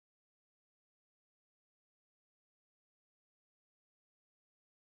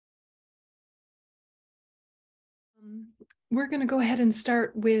We're going to go ahead and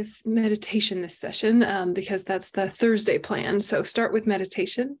start with meditation this session because that's the Thursday plan. So start with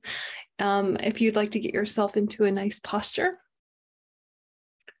meditation. If you'd like to get yourself into a nice posture.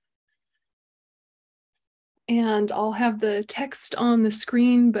 And I'll have the text on the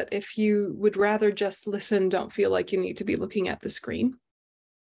screen, but if you would rather just listen, don't feel like you need to be looking at the screen.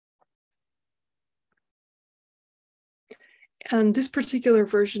 And this particular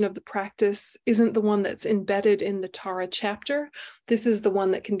version of the practice isn't the one that's embedded in the Tara chapter. This is the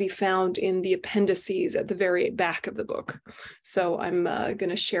one that can be found in the appendices at the very back of the book. So I'm going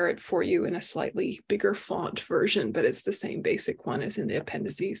to share it for you in a slightly bigger font version, but it's the same basic one as in the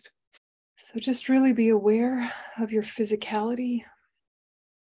appendices. So just really be aware of your physicality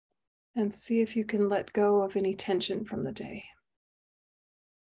and see if you can let go of any tension from the day.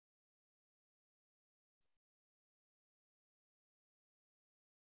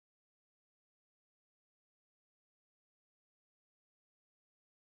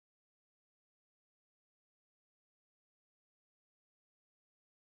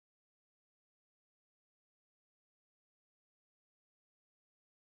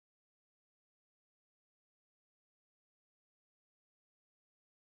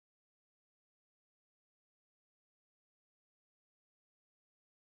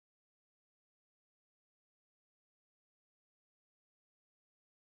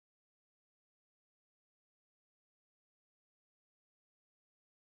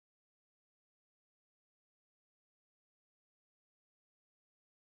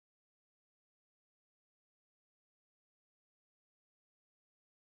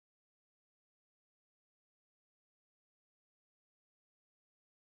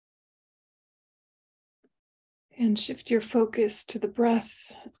 And shift your focus to the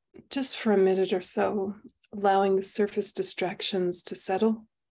breath just for a minute or so, allowing the surface distractions to settle.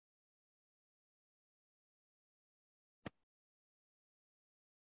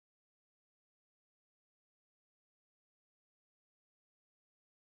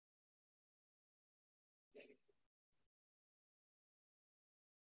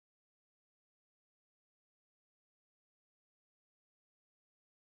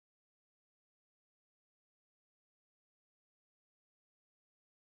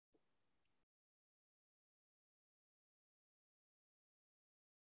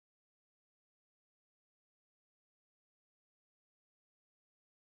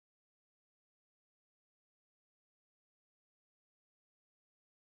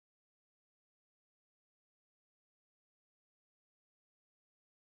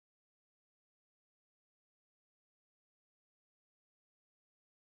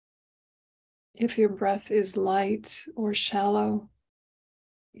 If your breath is light or shallow,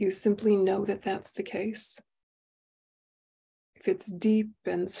 you simply know that that's the case. If it's deep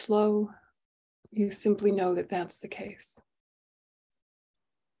and slow, you simply know that that's the case.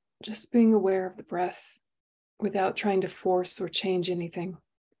 Just being aware of the breath without trying to force or change anything.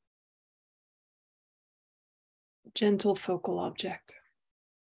 Gentle focal object.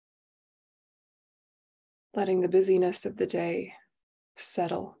 Letting the busyness of the day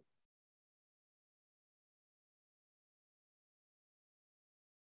settle.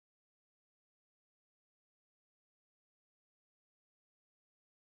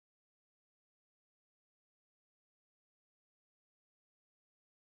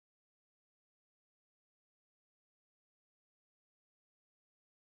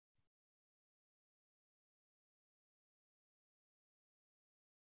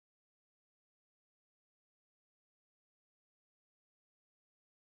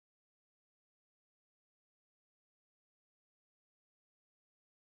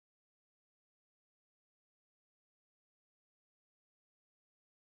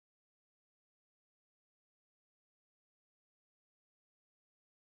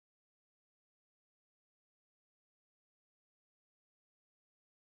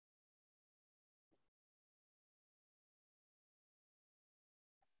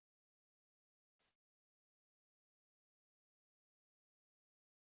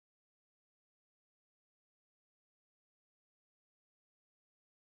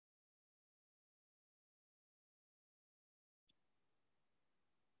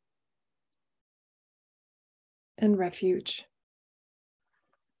 And refuge.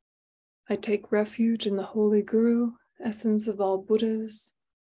 I take refuge in the Holy Guru, essence of all Buddhas,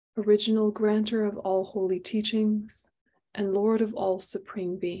 original grantor of all holy teachings, and Lord of all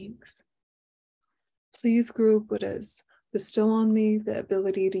supreme beings. Please, Guru Buddhas, bestow on me the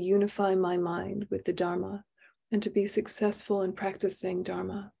ability to unify my mind with the Dharma and to be successful in practicing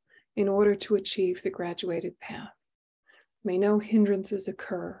Dharma in order to achieve the graduated path. May no hindrances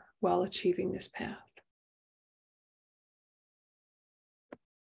occur while achieving this path.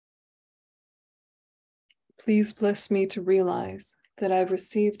 Please bless me to realize that I've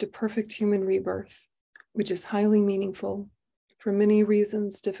received a perfect human rebirth, which is highly meaningful, for many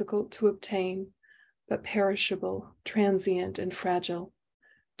reasons difficult to obtain, but perishable, transient, and fragile,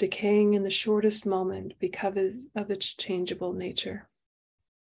 decaying in the shortest moment because of its changeable nature.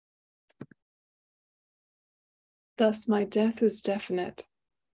 Thus, my death is definite,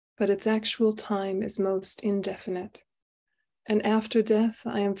 but its actual time is most indefinite. And after death,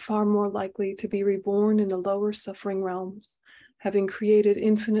 I am far more likely to be reborn in the lower suffering realms, having created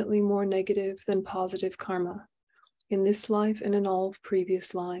infinitely more negative than positive karma, in this life and in all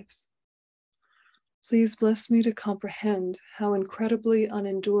previous lives. Please bless me to comprehend how incredibly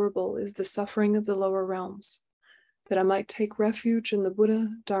unendurable is the suffering of the lower realms, that I might take refuge in the Buddha,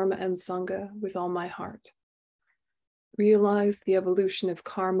 Dharma, and Sangha with all my heart. Realize the evolution of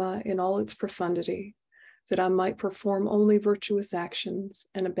karma in all its profundity, that I might perform only virtuous actions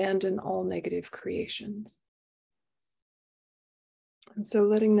and abandon all negative creations. And so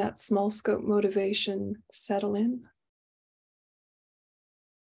letting that small scope motivation settle in,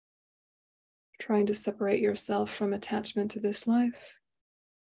 trying to separate yourself from attachment to this life,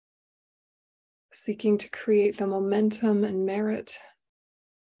 seeking to create the momentum and merit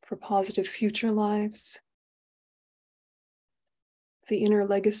for positive future lives, the inner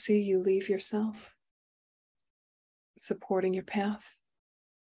legacy you leave yourself, supporting your path.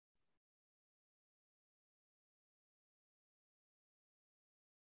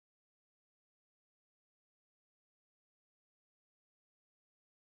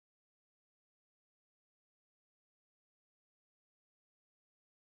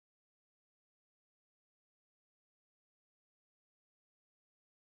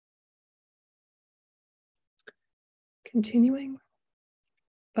 Continuing,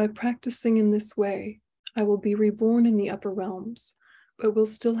 by practicing in this way, I will be reborn in the upper realms, but will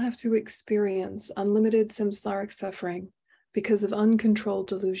still have to experience unlimited samsaric suffering because of uncontrolled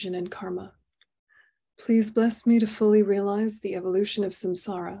delusion and karma. Please bless me to fully realize the evolution of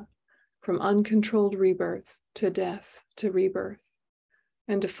samsara, from uncontrolled rebirth to death to rebirth,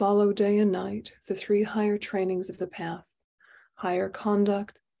 and to follow day and night the three higher trainings of the path: higher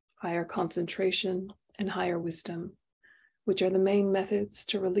conduct, higher concentration, and higher wisdom, which are the main methods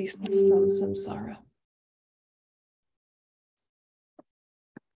to release me from samsara.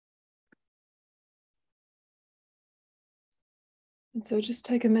 And so just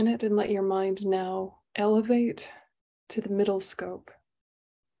take a minute and let your mind now elevate to the middle scope,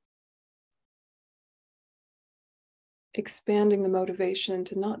 expanding the motivation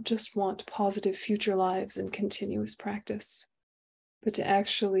to not just want positive future lives and continuous practice, but to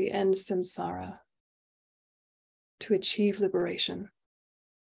actually end samsara, to achieve liberation.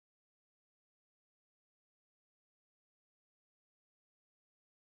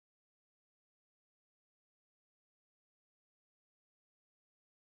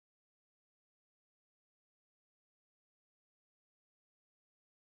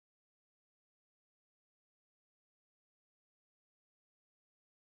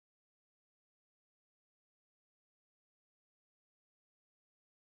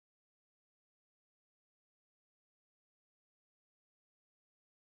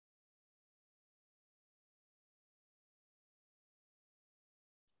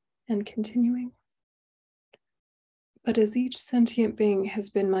 And continuing. But as each sentient being has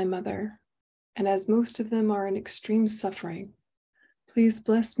been my mother, and as most of them are in extreme suffering, please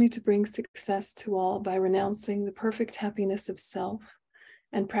bless me to bring success to all by renouncing the perfect happiness of self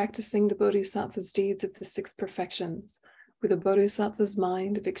and practicing the Bodhisattva's deeds of the six perfections with a Bodhisattva's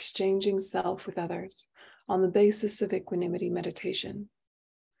mind of exchanging self with others on the basis of equanimity meditation.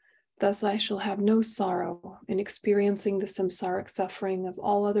 Thus I shall have no sorrow in experiencing the samsaric suffering of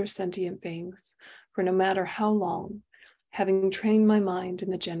all other sentient beings, for no matter how long, having trained my mind in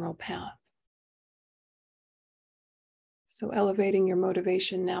the general path. So elevating your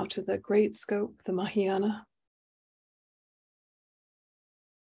motivation now to the great scope, the Mahayana.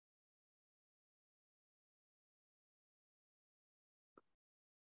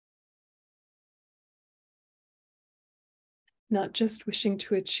 Not just wishing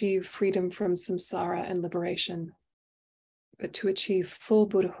to achieve freedom from samsara and liberation, but to achieve full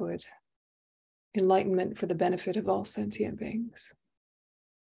Buddhahood, enlightenment for the benefit of all sentient beings.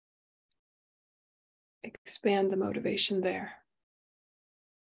 Expand the motivation there.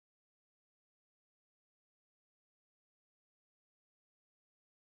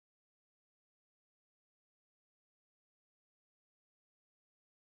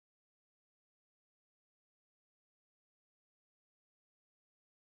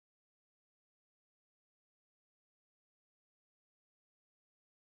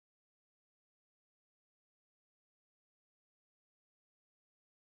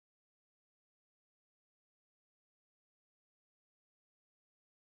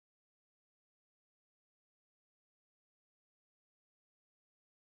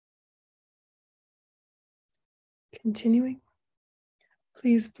 Continuing,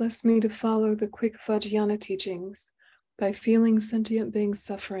 please bless me to follow the quick Vajrapani teachings by feeling sentient beings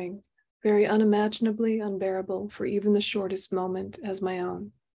suffering, very unimaginably unbearable for even the shortest moment as my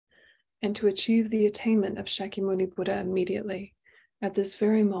own, and to achieve the attainment of Shakyamuni Buddha immediately, at this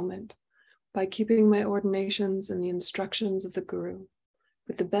very moment, by keeping my ordinations and the instructions of the Guru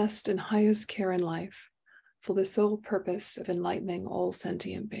with the best and highest care in life, for the sole purpose of enlightening all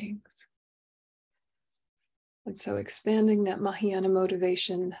sentient beings. And so expanding that Mahayana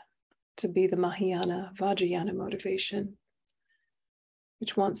motivation to be the Mahayana Vajrayana motivation,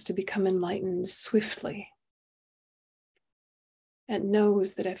 which wants to become enlightened swiftly and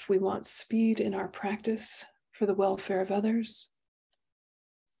knows that if we want speed in our practice for the welfare of others,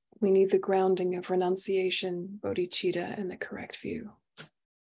 we need the grounding of renunciation, bodhicitta, and the correct view.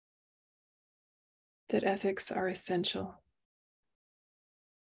 That ethics are essential,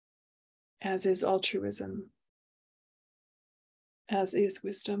 as is altruism, as is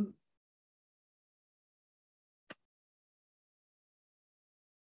wisdom.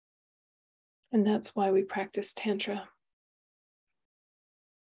 And that's why we practice Tantra,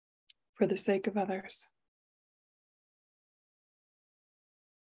 for the sake of others,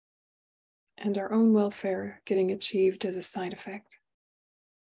 and our own welfare getting achieved as a side effect.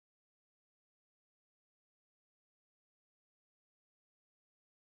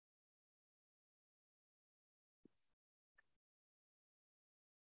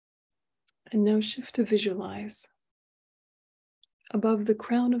 And now shift to visualize. Above the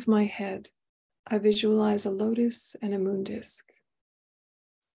crown of my head, I visualize a lotus and a moon disk.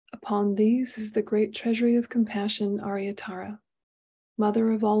 Upon these is the great treasury of compassion, Aryatara, mother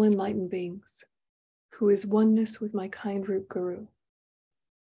of all enlightened beings, who is oneness with my kind root Guru.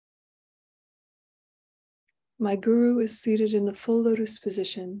 My Guru is seated in the full lotus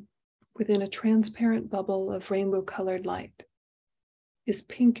position within a transparent bubble of rainbow-colored light, is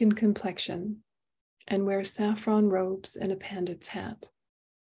pink in complexion, and wears saffron robes and a pandit's hat.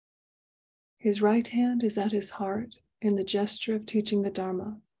 His right hand is at his heart in the gesture of teaching the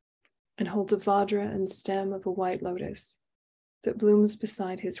Dharma, and holds a vajra and stem of a white lotus that blooms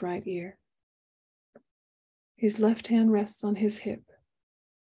beside his right ear. His left hand rests on his hip.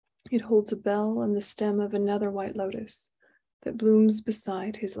 It holds a bell and the stem of another white lotus that blooms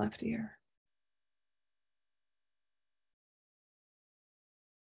beside his left ear.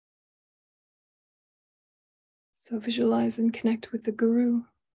 So visualize and connect with the Guru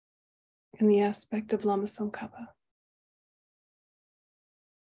in the aspect of Lama Tsongkhapa.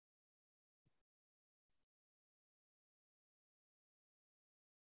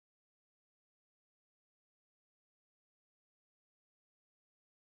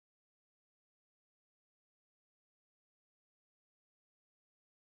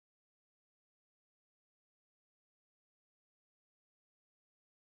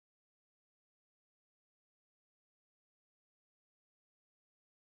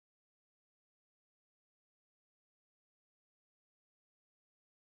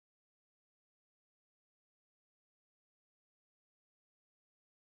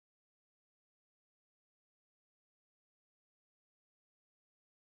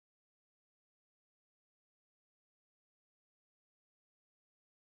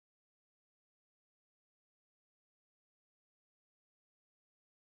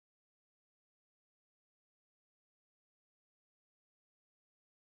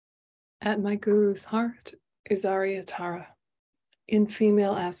 At my Guru's heart is Aryatara, in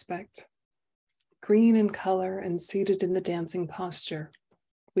female aspect, green in color and seated in the dancing posture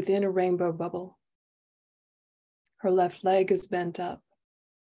within a rainbow bubble. Her left leg is bent up.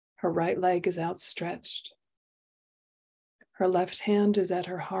 Her right leg is outstretched. Her left hand is at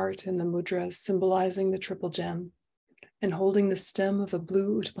her heart in the mudra symbolizing the triple gem and holding the stem of a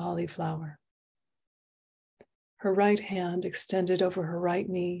blue utpali flower. Her right hand, extended over her right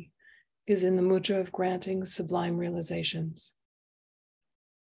knee, is in the mudra of granting sublime realizations.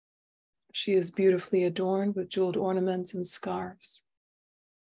 She is beautifully adorned with jeweled ornaments and scarves.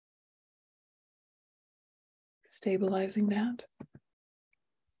 Stabilizing that.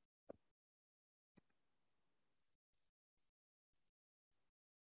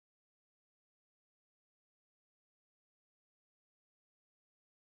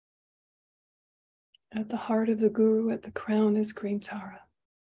 At the heart of the Guru, at the crown, is green Tara.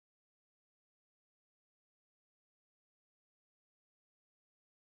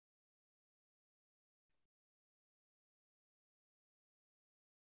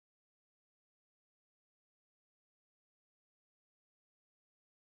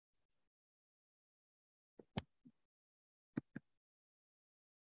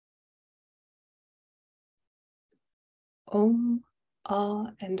 Om,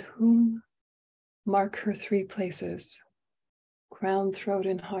 Ah, and Hum mark her 3 places, crown, throat,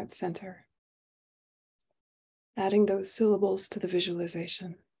 and heart center, adding those syllables to the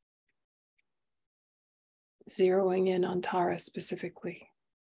visualization, zeroing in on Tara specifically.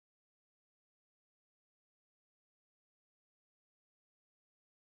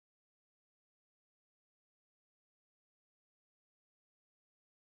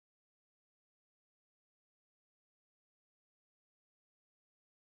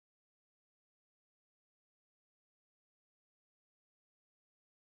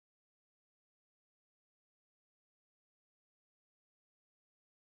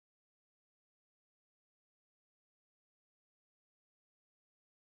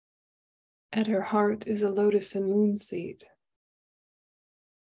 At her heart is a lotus and moon seed,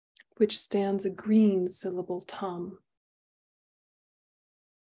 which stands a green syllable Tam.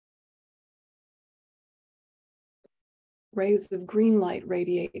 Rays of green light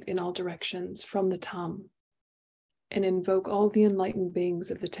radiate in all directions from the Tam and invoke all the enlightened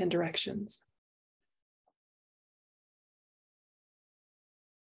beings of the 10 directions.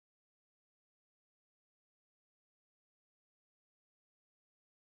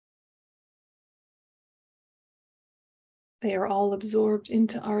 They are all absorbed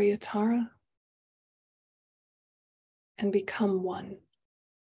into Aryatara and become one.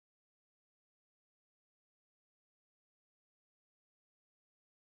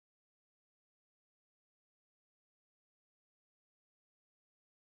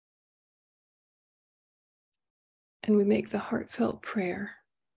 And we make the heartfelt prayer.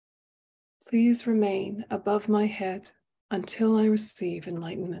 Please remain above my head until I receive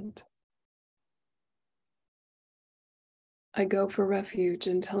enlightenment. I go for refuge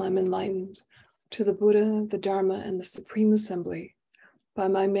until I'm enlightened to the Buddha, the Dharma, and the Supreme Assembly. By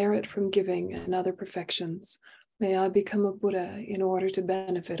my merit from giving and other perfections, may I become a Buddha in order to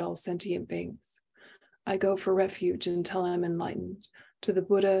benefit all sentient beings. I go for refuge until I'm enlightened to the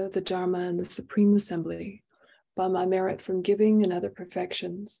Buddha, the Dharma, and the Supreme Assembly. By my merit from giving and other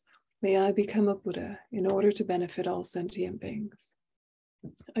perfections, may I become a Buddha in order to benefit all sentient beings.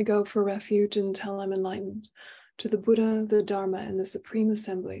 I go for refuge until I'm enlightened to the Buddha, the Dharma, and the Supreme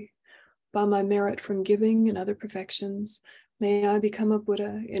Assembly. By my merit from giving and other perfections, may I become a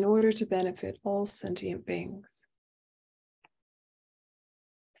Buddha in order to benefit all sentient beings.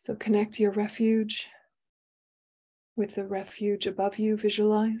 So connect your refuge with the refuge above you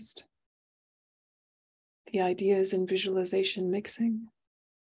visualized, the ideas in visualization mixing,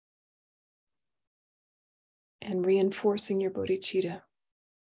 and reinforcing your bodhicitta.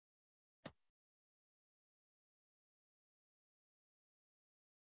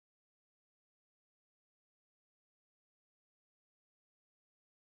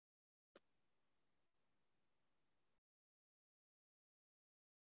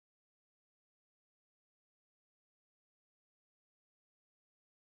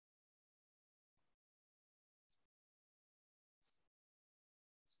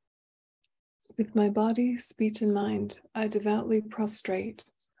 With my body, speech, and mind, I devoutly prostrate.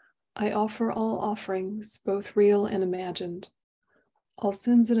 I offer all offerings, both real and imagined. All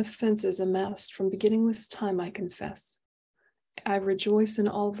sins and offenses amassed from beginningless time I confess. I rejoice in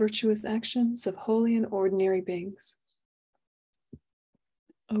all virtuous actions of holy and ordinary beings.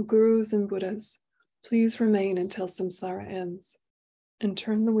 O Gurus and Buddhas, please remain until samsara ends, and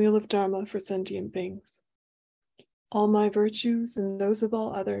turn the wheel of Dharma for sentient beings. All my virtues and those of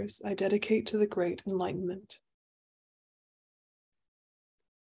all others I dedicate to the great enlightenment.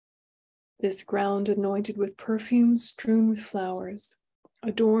 This ground anointed with perfume, strewn with flowers,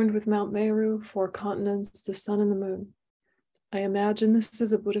 adorned with Mount Meru, 4 continents, the sun and the moon. I imagine this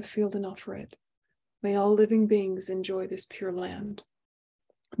as a Buddha field and offer it. May all living beings enjoy this pure land.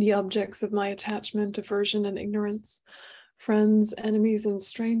 The objects of my attachment, aversion, and ignorance, friends, enemies, and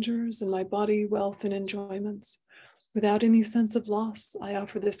strangers, and my body, wealth, and enjoyments. Without any sense of loss, I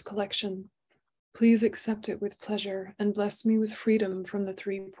offer this collection. Please accept it with pleasure and bless me with freedom from the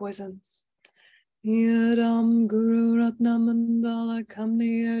 3 poisons. Yadam Guru Ratna Mandala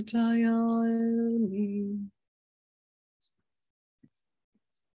Kamniyatayami.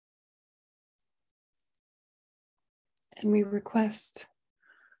 And we request,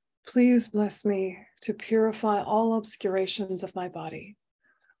 please bless me to purify all obscurations of my body,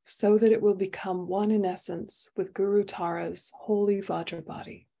 so that it will become one in essence with Guru Tara's holy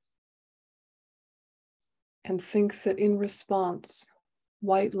Vajrapani. And think that in response,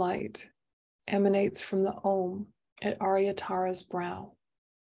 white light emanates from the Om at Aryatara's brow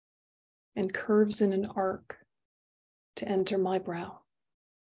and curves in an arc to enter my brow.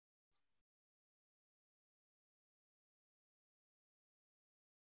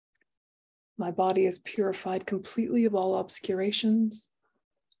 My body is purified completely of all obscurations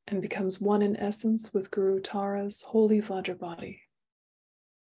and becomes one in essence with Guru Tara's holy Vajrapani.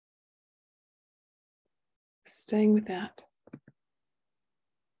 Staying with that.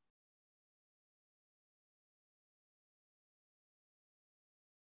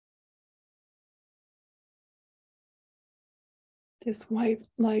 This white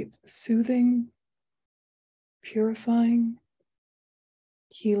light soothing, purifying,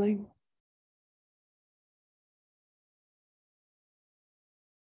 healing.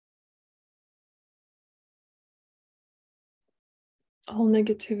 All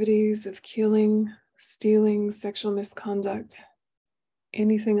negativities of killing, stealing, sexual misconduct,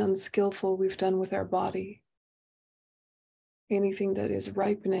 anything unskillful we've done with our body, anything that is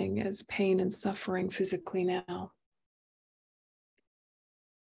ripening as pain and suffering physically now.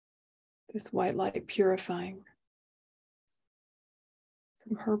 This white light purifying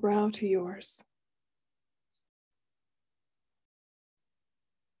from her brow to yours.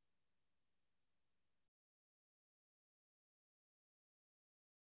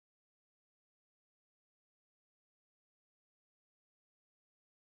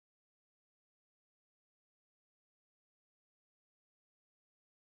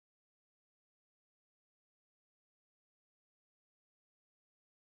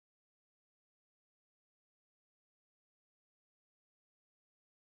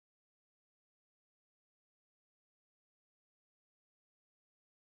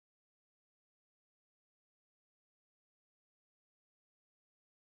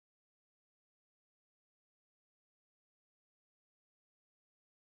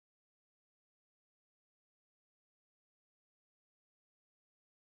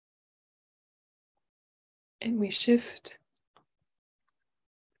 And we shift.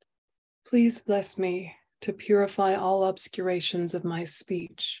 Please bless me to purify all obscurations of my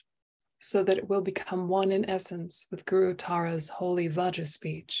speech, so that it will become one in essence with Guru Tara's holy Vajra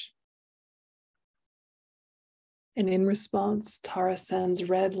speech. And in response, Tara sends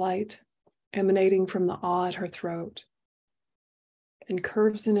red light emanating from the awe at her throat and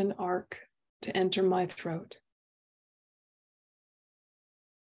curves in an arc to enter my throat.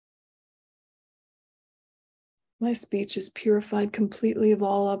 My speech is purified completely of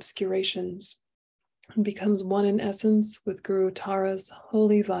all obscurations and becomes one in essence with Guru Tara's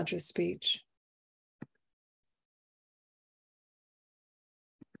holy Vajra speech.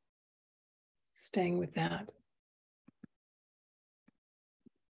 Staying with that.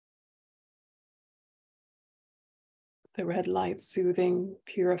 The red light soothing,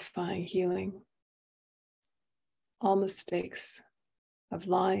 purifying, healing. All mistakes of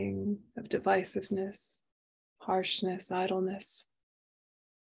lying, of divisiveness, harshness, idleness,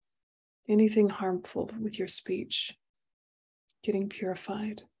 anything harmful with your speech, getting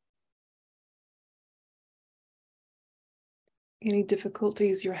purified. Any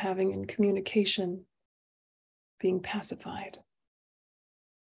difficulties you're having in communication, being pacified.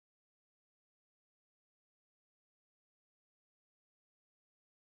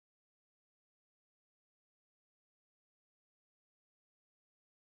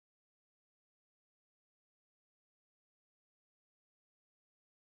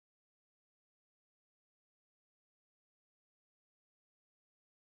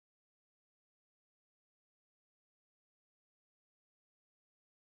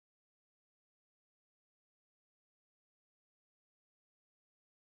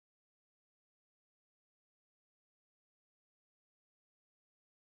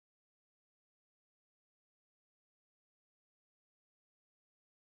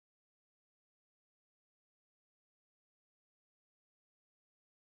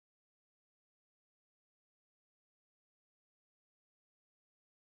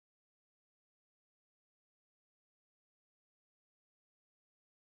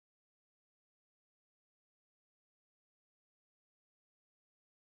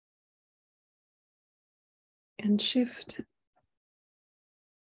 And shift.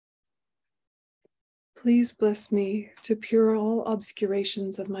 Please bless me to pure all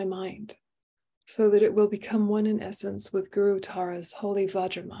obscurations of my mind, so that it will become one in essence with Guru Tara's holy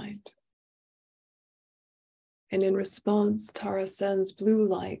Vajra mind. And in response, Tara sends blue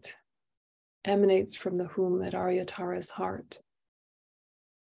light, emanates from the womb at Arya Tara's heart,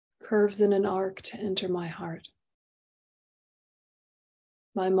 curves in an arc to enter my heart.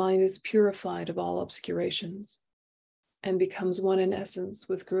 My mind is purified of all obscurations and becomes one in essence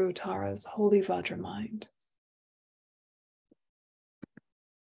with Guru Tara's holy Vajra mind.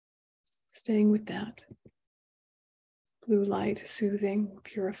 Staying with that. Blue light, soothing,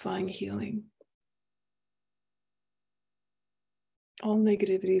 purifying, healing. All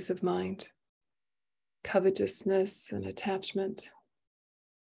negativities of mind covetousness and attachment,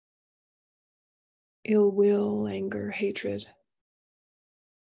 ill will, anger, hatred,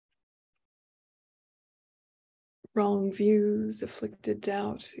 wrong views, afflicted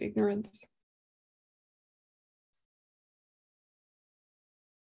doubt, ignorance.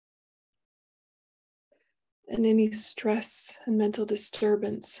 And any stress and mental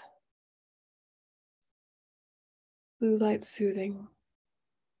disturbance. Blue light soothing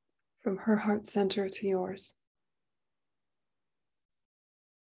from her heart center to yours.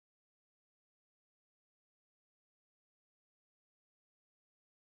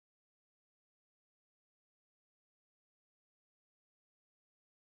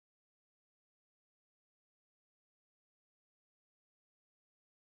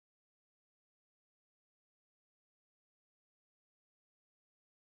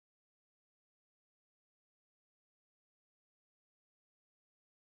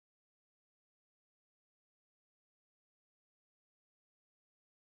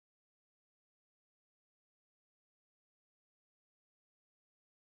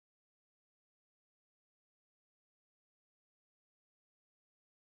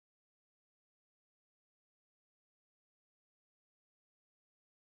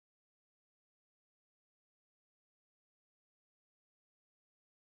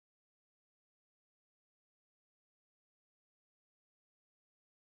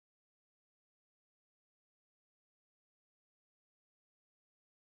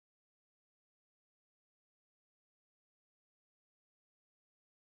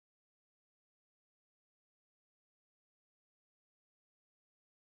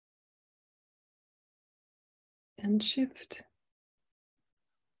 And shift.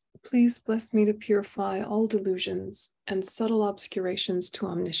 Please bless me to purify all delusions and subtle obscurations to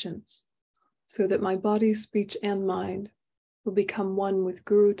omniscience, so that my body, speech, and mind will become one with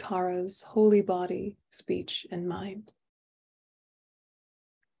Guru Tara's holy body, speech, and mind.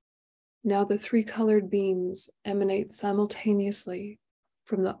 Now the three-colored beams emanate simultaneously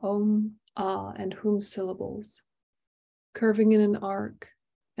from the Om, Ah, and Hum syllables, curving in an arc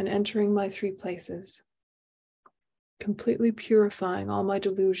and entering my three places, completely purifying all my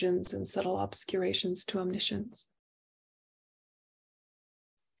delusions and subtle obscurations to omniscience.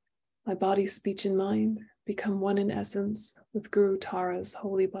 My body, speech, and mind become one in essence with Guru Tara's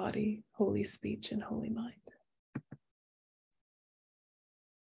holy body, holy speech, and holy mind.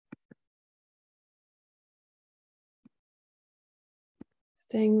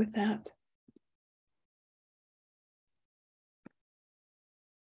 Staying with that.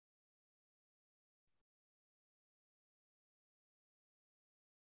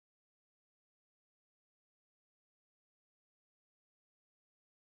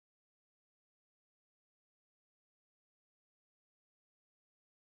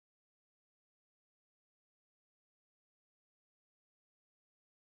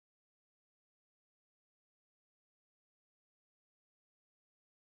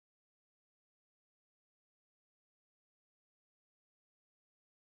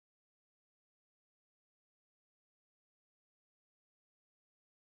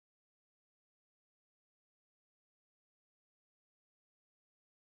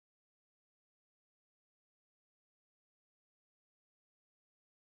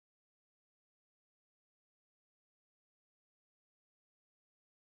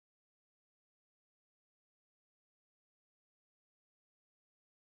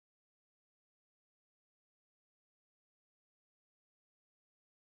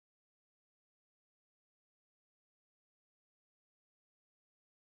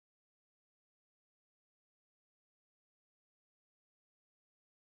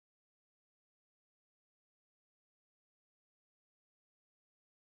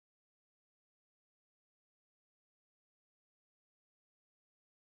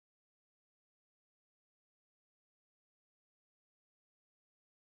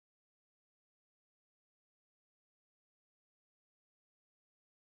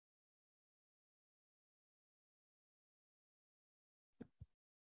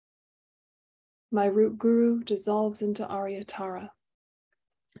 My root guru dissolves into Arya Tara,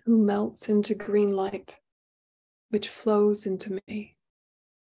 who melts into green light, which flows into me.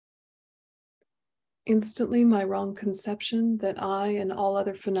 Instantly, my wrong conception that I and all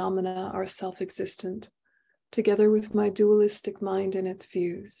other phenomena are self-existent, together with my dualistic mind and its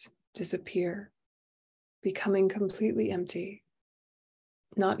views, disappear, becoming completely empty.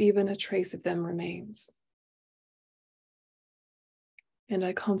 Not even a trace of them remains. And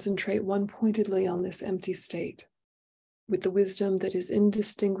I concentrate one-pointedly on this empty state, with the wisdom that is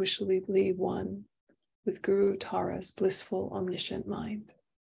indistinguishably one with Guru Tara's blissful, omniscient mind.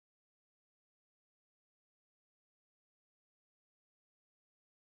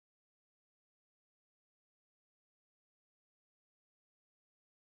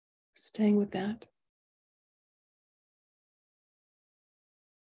 staying with that.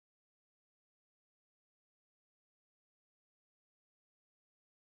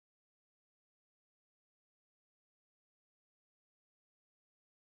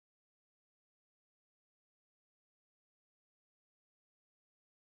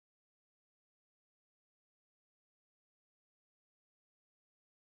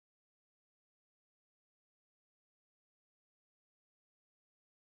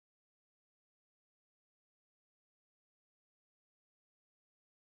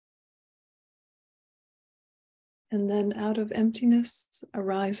 And then out of emptiness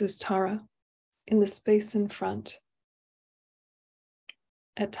arises Tara in the space in front.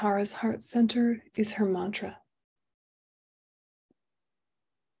 At Tara's heart center is her mantra.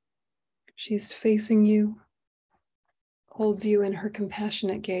 She's facing you, holds you in her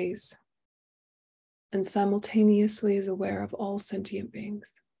compassionate gaze, and simultaneously is aware of all sentient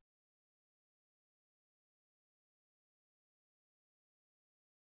beings.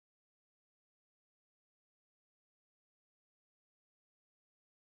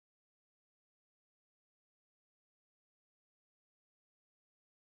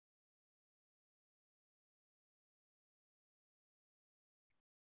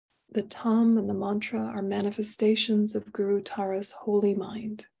 The Tam and the mantra are manifestations of Guru Tara's holy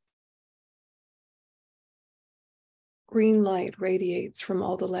mind. Green light radiates from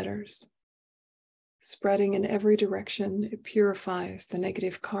all the letters. Spreading in every direction, it purifies the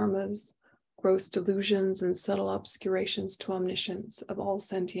negative karmas, gross delusions, and subtle obscurations to omniscience of all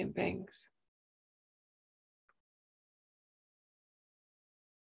sentient beings.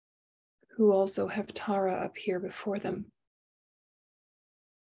 Who also have Tara up here before them.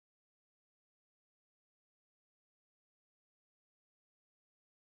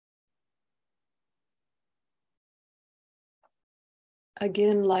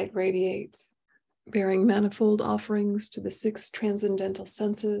 Again, light radiates, bearing manifold offerings to the 6 transcendental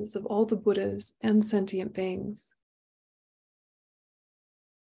senses of all the Buddhas and sentient beings.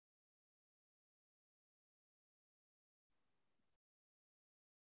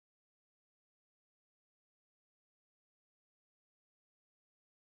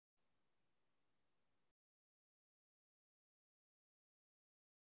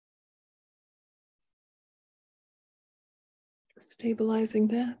 Stabilizing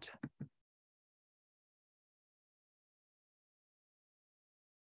that.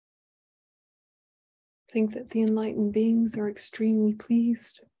 Think that the enlightened beings are extremely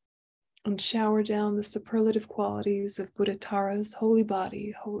pleased and shower down the superlative qualities of Buddha Tara's holy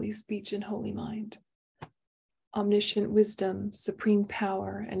body, holy speech, and holy mind. Omniscient wisdom, supreme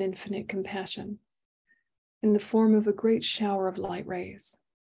power, and infinite compassion in the form of a great shower of light rays.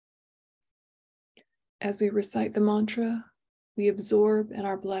 As we recite the mantra, we absorb and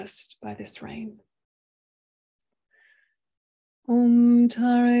are blessed by this rain. Om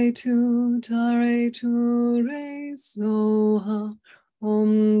Tare Tu Re Soha.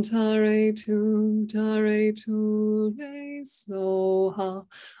 Om Tare Tu Re Soha.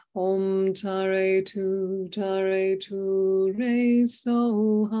 Om Tare Tu Re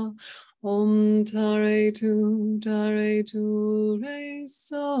Soha. Om Tare Tu Re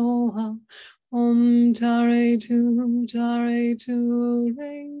Soha. Om Tare Tu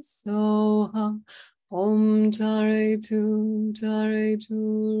Re Soha. Om Tare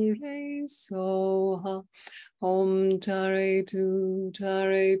Tu Re Soha. Om Tare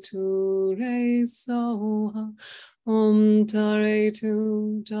Tu Re Soha. Om Tare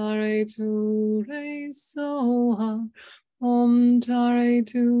Tu Re Soha. Om Tare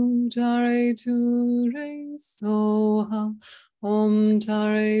Tu Re Soha. Om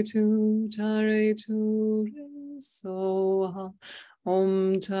Tare Tu Re Soha.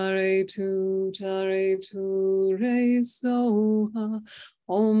 Om Tare Tu Re Soha.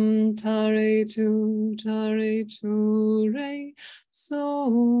 Om Tare Tu Re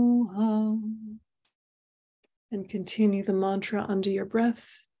Soha. And continue the mantra under your breath,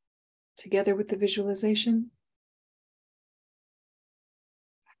 together with the visualization.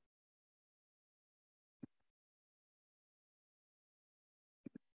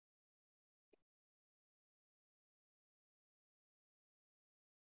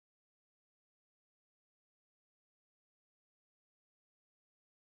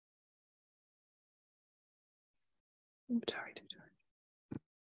 Om Tare Tu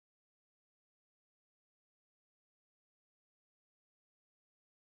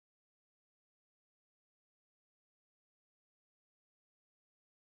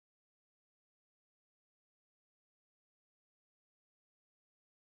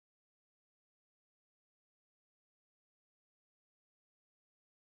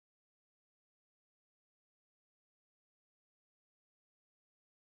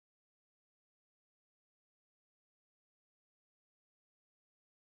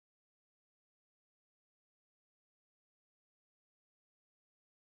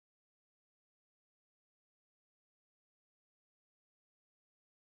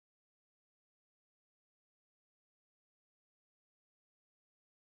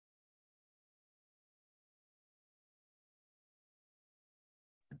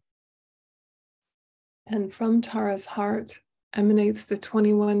And from Tara's heart emanates the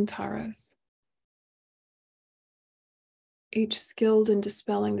 21 Taras, each skilled in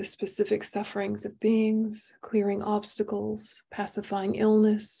dispelling the specific sufferings of beings, clearing obstacles, pacifying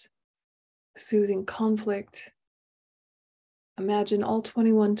illness, soothing conflict. Imagine all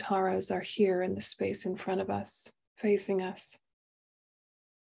 21 Taras are here in the space in front of us, facing us.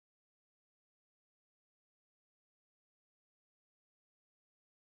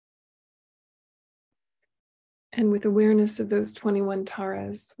 And with awareness of those 21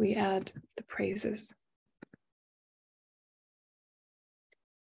 Taras, we add the praises.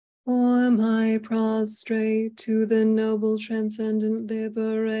 Or am I prostrate to the noble transcendent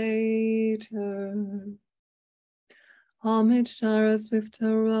liberator? Homage, Tara, swift,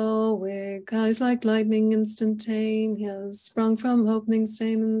 heroic, eyes like lightning instantaneous, sprung from opening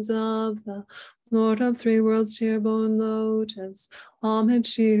stamens of the Lord of three worlds, tear-born lotus. Homage,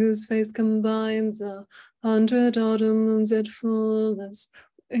 she whose face combines 100 autumn moons at fullest,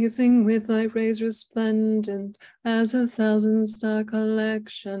 blazing with light rays resplendent as 1,000 star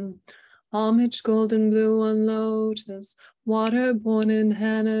collection. Homage, golden blue on lotus, water-born in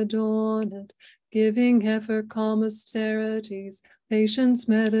hand adorned, giving effort calm austerities, patience,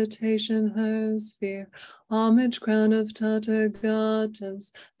 meditation, her sphere. Homage, crown of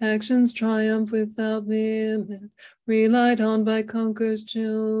Tathagatas, actions triumph without limit, relied on by conquerors'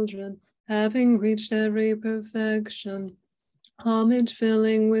 children, having reached every perfection. Homage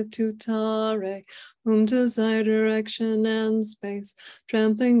filling with tutare, whom desire direction and space,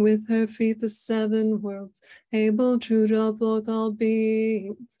 trampling with her feet the 7 worlds, able to draw forth all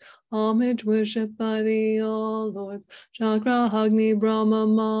beings. Homage worshipped by the all lords, Chakra, Agni, Brahma,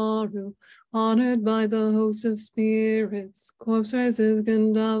 Maru, honored by the host of spirits, corpse rises,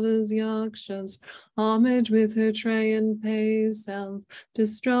 Gandharvas, Yakshas. Homage with her tray and pay sounds,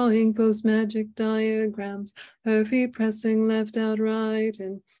 destroying post-magic diagrams, her feet pressing left out right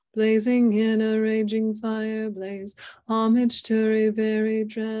in, blazing in a raging fire blaze. Homage to her very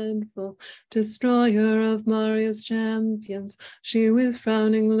dreadful, destroyer of Maria's champions, she with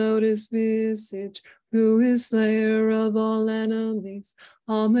frowning lotus visage, who is slayer of all enemies.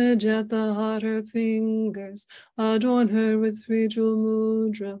 Homage at the heart, her fingers adorn her with 3 jewel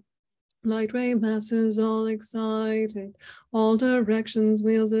mudra. Light ray masses all excited, all directions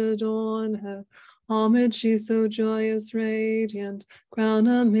wheels adorn her. Homage, she so joyous, radiant, crown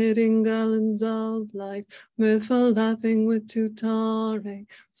emitting garlands of light, mirthful laughing with tutare,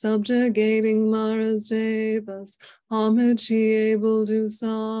 subjugating Mara's devas. Homage, she able to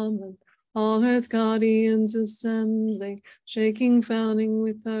summon all earth guardians assembling, shaking, frowning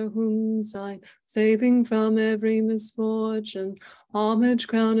with her hum sign, saving from every misfortune. Homage,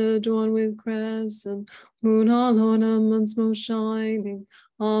 crown adorned with crescent, moon all ornaments most shining.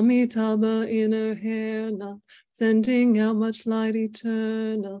 Amitabha in her hair knot, sending out much light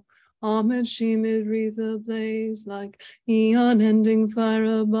eternal. Homage, she mid-wreath ablaze like eon-ending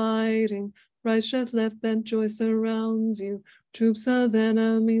fire abiding. Right strength left bent joy surrounds you, troops of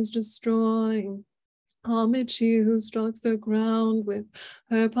enemies destroying. Homage, she who stalks the ground with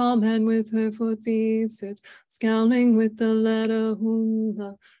her palm and with her foot beats it, scowling with the letter whom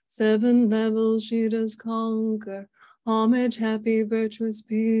the 7 levels she does conquer. Homage, happy, virtuous,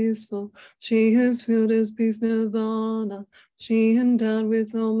 peaceful, she is filled as peace nirvana, she endowed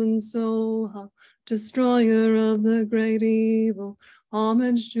with Om and Soha, destroyer of the great evil.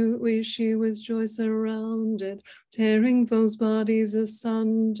 Homage to she with joy surrounded, tearing foes' bodies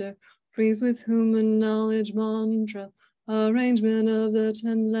asunder, freeze with human knowledge mantra, arrangement of the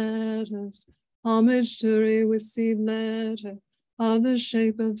 10 letters. Homage to with seed letter, of the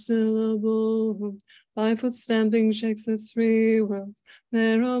shape of syllable, by foot stamping shakes the 3 worlds,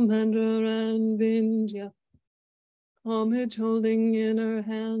 Mero, Mandra, and Vindhya. Homage holding in her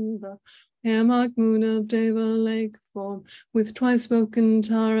hand the hammock moon of Deva lake form, with twice spoken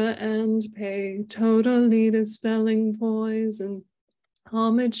Tara and Pei, totally dispelling poison.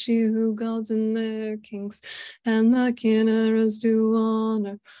 Homage, she who gods and their kings and the kinnaras do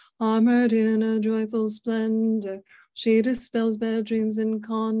honor, armored in a joyful splendor. She dispels bad dreams and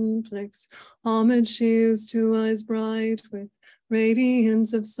conflicts. Homage, she whose 2 eyes bright with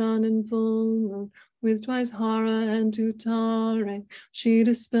radiance of sun and full moon, with twice Hara and Tutare, she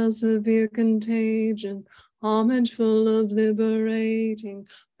dispels severe contagion. Homage full of liberating,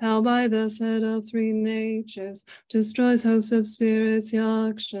 power by the set of 3 natures, destroys hosts of spirits,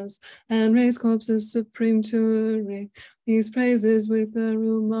 yakshas, and raise corpses supreme Turi. These praises with the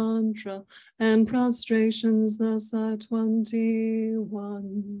Ru mantra, and prostrations thus are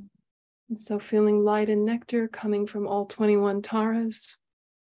 21. And so feeling light and nectar coming from all 21 Taras.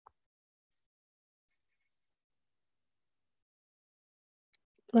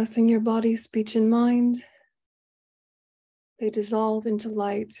 Blessing your body, speech, and mind. They dissolve into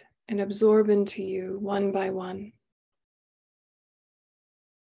light and absorb into you one by one.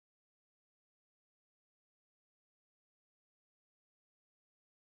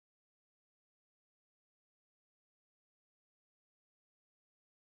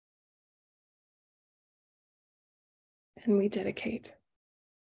 And we dedicate.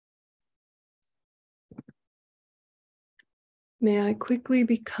 May I quickly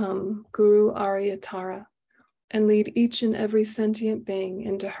become Guru Aryatara and lead each and every sentient being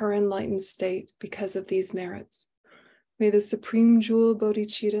into her enlightened state because of these merits. May the supreme jewel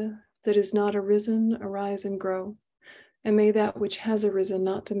bodhicitta that is not arisen arise and grow, and may that which has arisen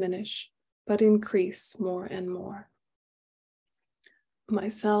not diminish, but increase more and more.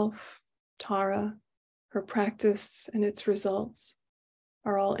 Myself, Tara, her practice and its results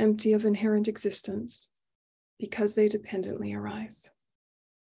are all empty of inherent existence because they dependently arise.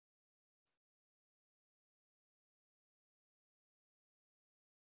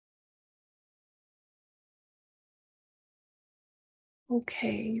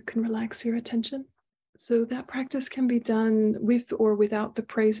 Okay, you can relax your attention. So that practice can be done with or without the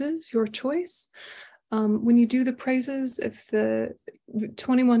praises, your choice. When you do the praises, if the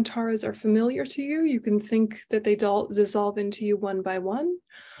 21 taras are familiar to you, you can think that they dissolve into you one by one,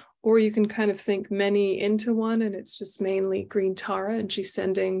 or you can kind of think many into one and it's just mainly green tara and she's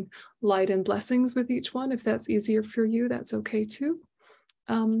sending light and blessings with each one. If that's easier for you, that's okay too.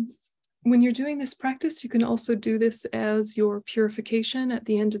 When you're doing this practice, you can also do this as your purification at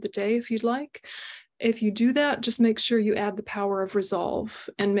the end of the day if you'd like. If you do that, just make sure you add the power of resolve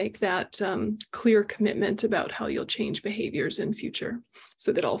and make that clear commitment about how you'll change behaviors in future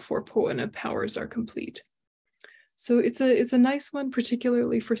so that all 4 Poena powers are complete. So it's a nice one,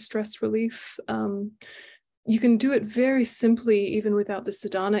 particularly for stress relief. You can do it very simply, even without the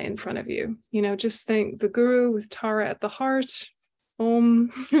sadhana in front of you. You know, just think the Guru with Tara at the heart,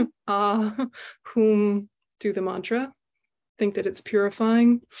 Om, Ah, Hum, do the mantra. Think that it's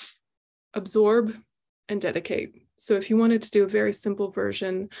purifying, absorb, and dedicate. So if you wanted to do a very simple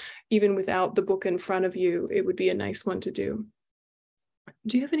version, even without the book in front of you, it would be a nice one to do.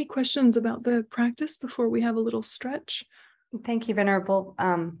 Do you have any questions about the practice before we have a little stretch? Thank you, Venerable.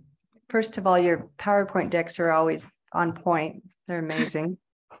 First of all, your PowerPoint decks are always on point. They're amazing.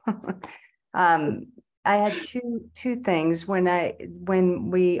 I had two things when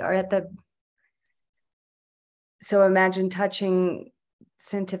we are at the, so imagine touching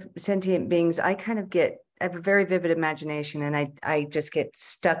sentient beings. I have a very vivid imagination, and I just get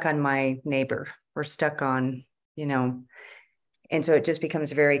stuck on my neighbor or stuck on, and so it just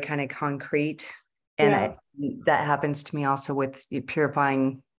becomes very kind of concrete. And that happens to me also with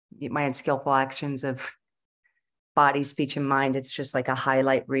purifying my unskillful actions of body, speech, and mind. It's just like a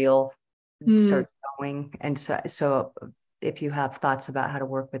highlight reel starts going. And so if you have thoughts about how to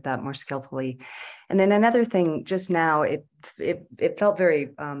work with that more skillfully. And then another thing, just now, it felt very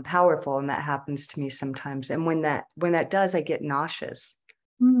powerful, and that happens to me sometimes. And when that does, I get nauseous.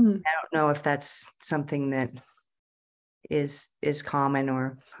 I don't know if that's something that is common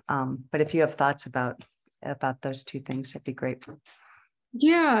or, but if you have thoughts about those two things, that'd be great.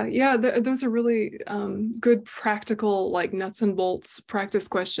 Yeah, those are really good practical, like nuts and bolts practice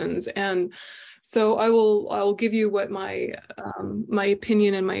questions. And so I'll give you what my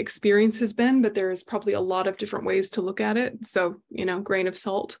opinion and my experience has been, but there's probably a lot of different ways to look at it. So, grain of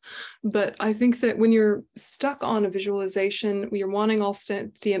salt. But I think that when you're stuck on a visualization, you're wanting all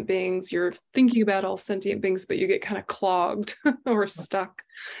sentient beings, you're thinking about all sentient beings, but you get kind of clogged or stuck.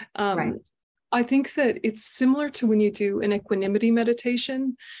 Right. I think that it's similar to when you do an equanimity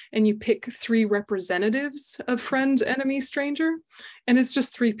meditation and you pick 3 representatives of friend, enemy, stranger, and it's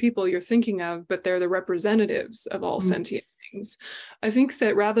just 3 people you're thinking of, but they're the representatives of all sentient beings. I think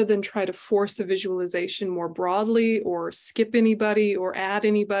that rather than try to force a visualization more broadly or skip anybody or add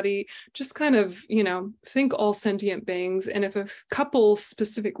anybody, just kind of, think all sentient beings. And if a couple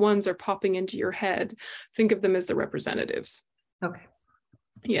specific ones are popping into your head, think of them as the representatives. Okay.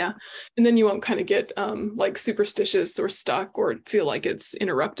 Yeah. And then you won't kind of get like superstitious or stuck or feel like it's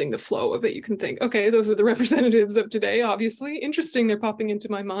interrupting the flow of it. You can think, okay, those are the representatives of today, obviously. Interesting, they're popping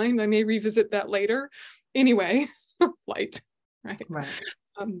into my mind. I may revisit that later. Anyway, light, right?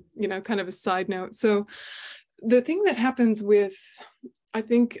 Kind of a side note. So the thing that happens with, I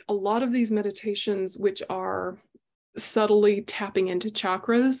think, a lot of these meditations, which are subtly tapping into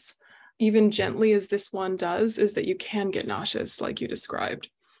chakras, even gently as this one does, is that you can get nauseous like you described.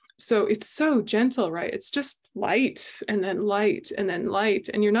 So it's so gentle, right? It's just light and then light and then light.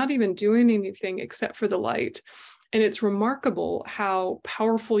 And you're not even doing anything except for the light. And it's remarkable how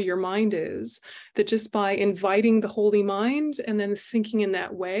powerful your mind is, that just by inviting the holy mind and then thinking in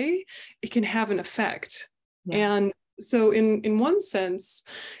that way, it can have an effect. Yeah. And so in one sense,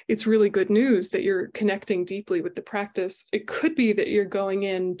 it's really good news that you're connecting deeply with the practice. It could be that you're going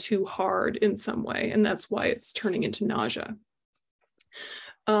in too hard in some way, and that's why it's turning into nausea.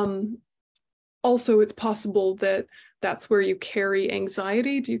 Also, it's possible that that's where you carry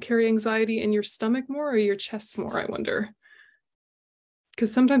anxiety. Do you carry anxiety in your stomach more or your chest more, I wonder?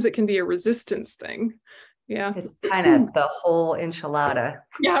 Because sometimes it can be a resistance thing. Yeah. It's kind of the whole enchilada.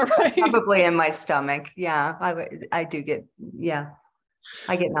 Yeah, right. Probably in my stomach. Yeah, I do get, yeah.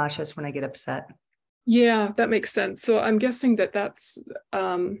 I get nauseous when I get upset. Yeah, that makes sense. So I'm guessing that that's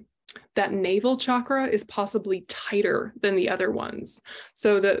that navel chakra is possibly tighter than the other ones.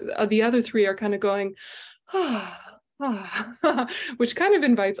 So the other three are kind of going, which kind of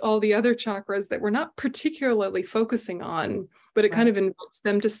invites all the other chakras that we're not particularly focusing on, but it kind of invites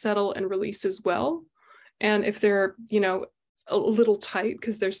them to settle and release as well. And if they're, a little tight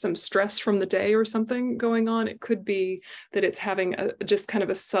because there's some stress from the day or something going on, it could be that it's having just kind of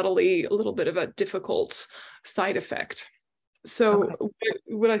a little bit of a difficult side effect. So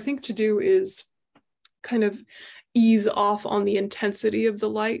what I think to do is kind of ease off on the intensity of the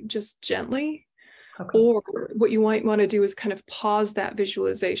light just gently. Okay. Or what you might want to do is kind of pause that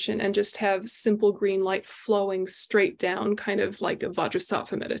visualization and just have simple green light flowing straight down, kind of like a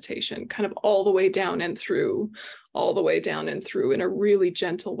Vajrasattva meditation, kind of all the way down and through, in a really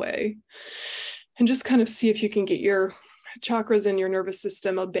gentle way. And just kind of see if you can get your chakras and your nervous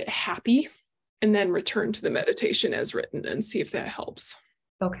system a bit happy, and then return to the meditation as written and see if that helps.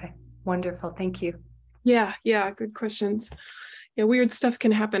 Okay, wonderful. Thank you. Yeah, good questions. Yeah, weird stuff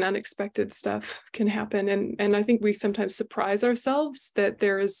can happen, unexpected stuff can happen. And I think we sometimes surprise ourselves that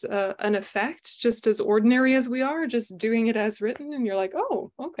there is an effect just as ordinary as we are, just doing it as written. And you're like,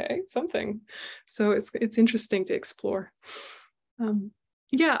 oh, okay, something. So it's interesting to explore.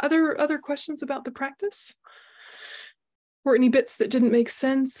 Yeah, other questions about the practice? Or any bits that didn't make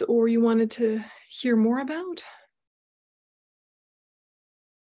sense or you wanted to hear more about?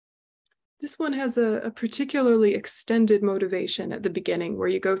 This one has a particularly extended motivation at the beginning where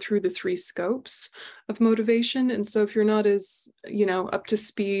you go through the 3 scopes of motivation. And so if you're not as, up to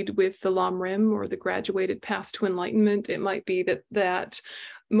speed with the Lam Rim or the graduated path to enlightenment, it might be that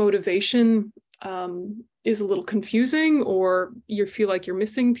motivation is a little confusing, or you feel like you're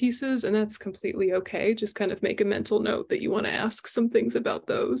missing pieces, and that's completely okay. Just kind of make a mental note that you want to ask some things about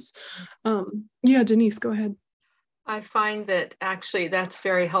those. Yeah, Denise, go ahead. I find that actually that's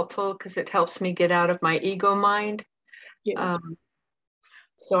very helpful because it helps me get out of my ego mind. Yeah.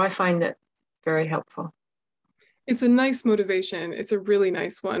 So I find that very helpful. It's a nice motivation. It's a really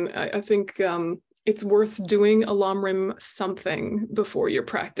nice one. I think it's worth doing a Lam Rim something before your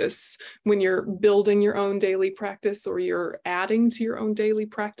practice. When you're building your own daily practice or you're adding to your own daily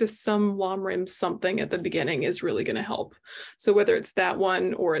practice, some Lam Rim something at the beginning is really going to help. So whether it's that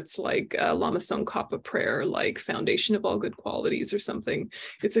one or it's like Lama Tsongkhapa prayer, like Foundation of All Good Qualities or something,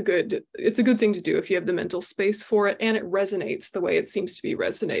 it's a good thing to do if you have the mental space for it and it resonates the way it seems to be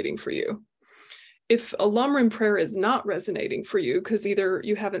resonating for you. If a Lam Rim prayer is not resonating for you because either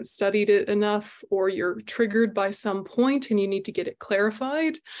you haven't studied it enough or you're triggered by some point and you need to get it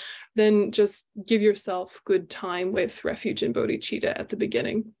clarified, then just give yourself good time with Refuge and Bodhicitta at the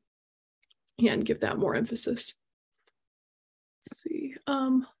beginning and give that more emphasis.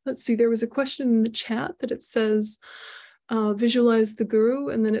 Let's see. There was a question in the chat that it says, visualize the guru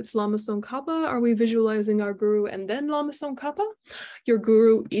and then it's Lama Tsongkhapa. Are we visualizing our guru and then Lama Tsongkhapa? Your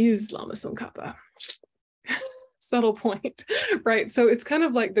guru is Lama Tsongkhapa. Subtle point, right? So it's kind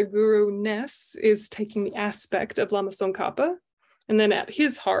of like the guru-ness is taking the aspect of Lama Tsongkhapa, and then at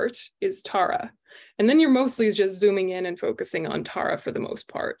his heart is Tara. And then you're mostly just zooming in and focusing on Tara for the most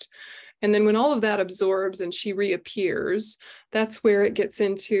part. And then when all of that absorbs and she reappears, that's where it gets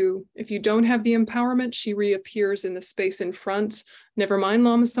into, if you don't have the empowerment, she reappears in the space in front. Never mind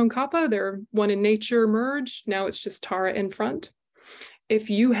Lama Tsongkhapa, they're one in nature merged. Now it's just Tara in front. If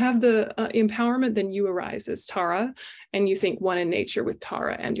you have the empowerment, then you arise as Tara and you think one in nature with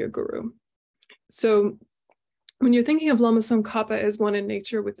Tara and your guru. So when you're thinking of Lama Tsongkhapa as one in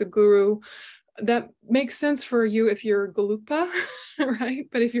nature with the guru, that makes sense for you if you're Galupa, right?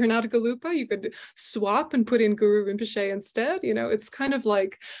 But if you're not a Galupa, you could swap and put in Guru Rinpoche instead. It's kind of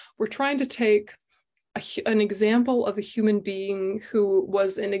like we're trying to take an example of a human being who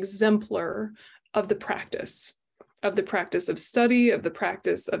was an exemplar of the practice of study, of the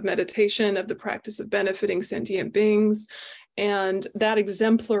practice of meditation, of the practice of benefiting sentient beings. And that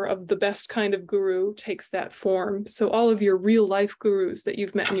exemplar of the best kind of guru takes that form. So all of your real life gurus that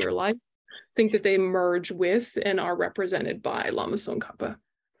you've met in your life think that they merge with and are represented by Lama Tsongkhapa.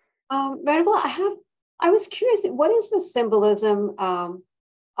 Venerable, I was curious, what is the symbolism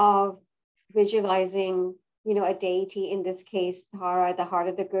of visualizing, a deity, in this case, Tara, the heart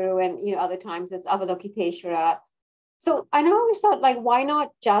of the guru, and, other times it's Avalokiteshvara. So I always thought, like, why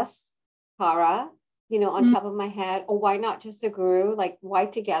not just Tara, on top of my head, or why not just the guru, like, why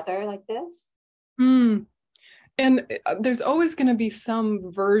together like this? And there's always going to be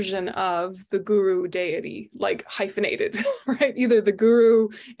some version of the guru deity, like hyphenated, right? Either the guru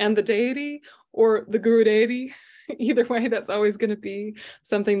and the deity or the guru deity. Either way, that's always going to be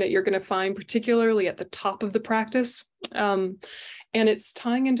something that you're going to find, particularly at the top of the practice. And it's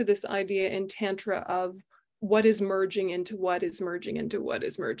tying into this idea in Tantra of what is merging into what is merging into what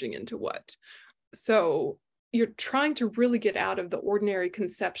is merging into what. So you're trying to really get out of the ordinary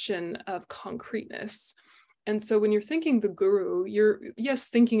conception of concreteness. And so when you're thinking the guru, you're, yes,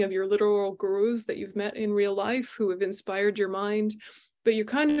 thinking of your literal gurus that you've met in real life who have inspired your mind, but you're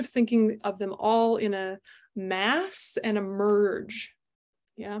kind of thinking of them all in a mass and a merge.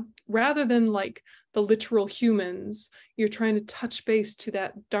 Yeah. Rather than like the literal humans, you're trying to touch base to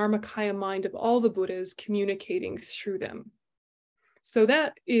that Dharmakaya mind of all the Buddhas communicating through them. So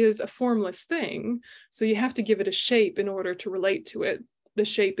that is a formless thing. So you have to give it a shape in order to relate to it. The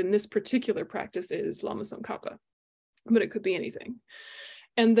shape in this particular practice is Lama Tsongkhapa, but it could be anything.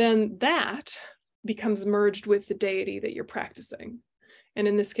 And then that becomes merged with the deity that you're practicing. And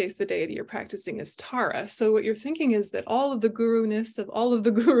in this case, the deity you're practicing is Tara. So what you're thinking is that all of the guru-ness of all of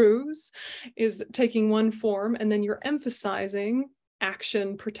the gurus is taking one form, and then you're emphasizing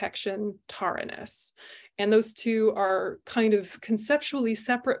action, protection, Tara-ness. And those two are kind of conceptually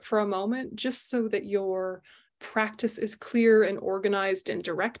separate for a moment, just so that your practice is clear and organized and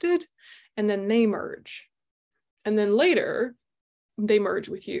directed, and then they merge. And then later, they merge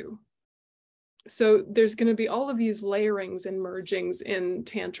with you. So there's going to be all of these layerings and mergings in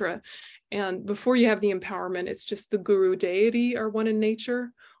Tantra. And before you have the empowerment, it's just the guru deity are one in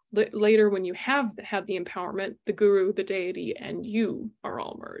nature. Later, when you have the empowerment, the guru, the deity, and you are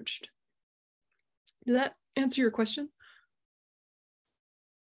all merged. Did that answer your question?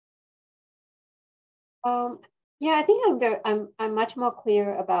 Yeah, I think I'm much more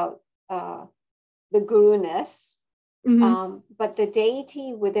clear about the guru-ness, but the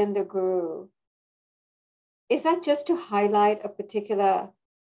deity within the guru, is that just to highlight a particular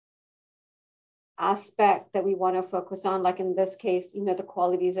aspect that we want to focus on? Like in this case, the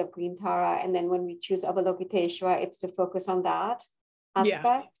qualities of green Tara, and then when we choose Avalokiteshvara, it's to focus on that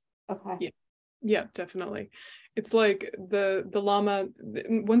aspect? Yeah. Okay. Yeah, definitely. It's like the Lama,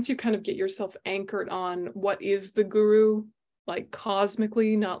 once you kind of get yourself anchored on what is the guru, like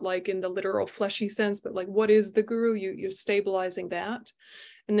cosmically, not like in the literal fleshy sense, but like what is the guru, you're stabilizing that.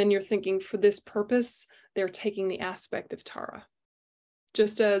 And then you're thinking, for this purpose, they're taking the aspect of Tara.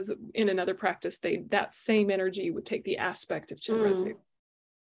 Just as in another practice, that same energy would take the aspect of Chenrezig.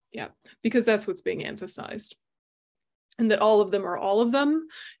 Yeah, because that's what's being emphasized. And that all of them are all of them,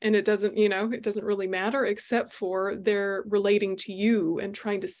 and it doesn't really matter, except for they're relating to you and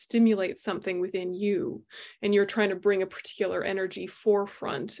trying to stimulate something within you, and you're trying to bring a particular energy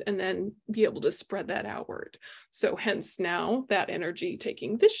forefront and then be able to spread that outward. So hence now that energy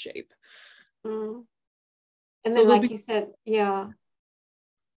taking this shape. And then, like you said, yeah,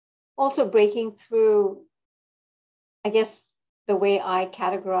 also breaking through, I guess, the way I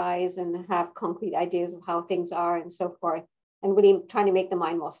categorize and have concrete ideas of how things are and so forth, and really trying to make the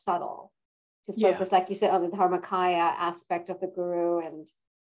mind more subtle, to focus, like you said, on the Dharmakaya aspect of the guru. And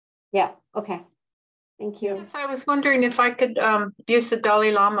yeah, okay, thank you. Yes, I was wondering if I could use the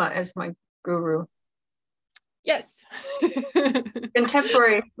Dalai Lama as my guru. Yes.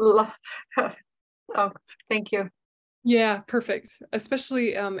 Contemporary. Oh, thank you. Yeah, perfect.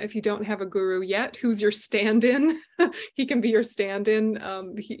 Especially if you don't have a guru yet, who's your stand-in. He can be your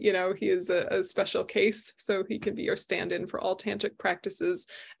stand-in. He is a special case, so he can be your stand-in for all tantric practices.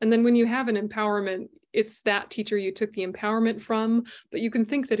 And then when you have an empowerment, it's that teacher you took the empowerment from, but you can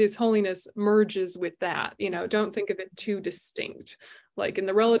think that His Holiness merges with that. Don't think of it too distinct. Like in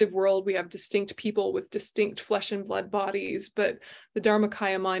the relative world, we have distinct people with distinct flesh and blood bodies, but the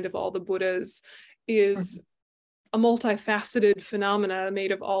Dharmakaya mind of all the Buddhas is a multifaceted phenomena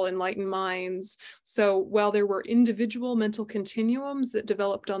made of all enlightened minds. So while there were individual mental continuums that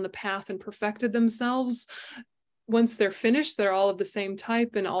developed on the path and perfected themselves, once they're finished, they're all of the same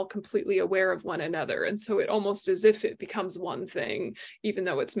type and all completely aware of one another. And so it almost as if it becomes one thing, even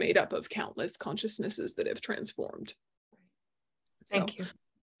though it's made up of countless consciousnesses that have transformed. Thank you.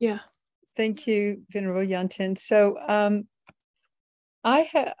 Yeah. Thank you, Venerable Yönten. So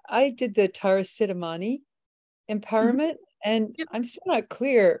I did the Tara Siddhamani empowerment, and I'm still not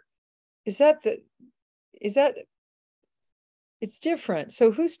clear. Is that it's different?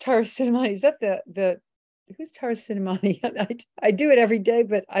 So who's Tara Siddhamani? Is that who's Tara Siddhamani? I do it every day,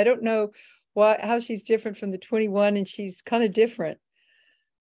 but I don't know how she's different from the 21, and she's kind of different.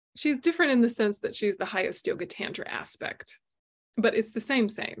 She's different in the sense that she's the highest yoga tantra aspect, but it's the same.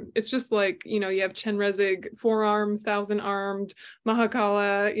 It's just like, you have Chenrezig, 4-arm, 1,000-armed,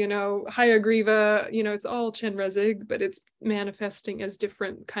 Mahakala, Hayagriva, it's all Chenrezig, but it's manifesting as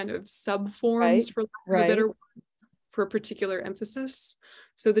different kind of sub-forms, for lack of a better word, for a particular emphasis.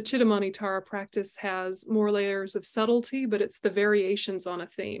 So the Chiddamani Tara practice has more layers of subtlety, but it's the variations on a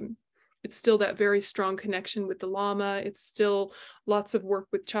theme. It's still that very strong connection with the Lama. It's still lots of work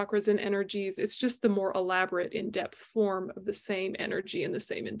with chakras and energies. It's just the more elaborate, in-depth form of the same energy and the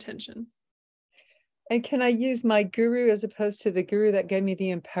same intention. And can I use my guru as opposed to the guru that gave me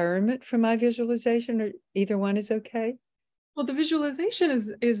the empowerment for my visualization, or either one is okay? Well, the visualization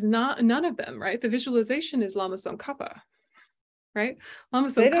is not none of them, right? The visualization is Lama Tsongkhapa, right? Lama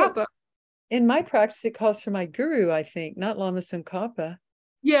Tsongkhapa. In my practice, it calls for my guru, I think, not Lama Tsongkhapa.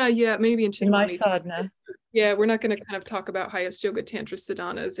 Yeah, maybe in my sadhana. Yeah, we're not going to kind of talk about highest yoga tantra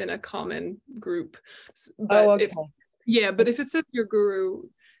sadhanas in a common group. But if it says your guru,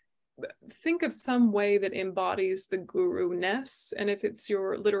 think of some way that embodies the guru-ness. And if it's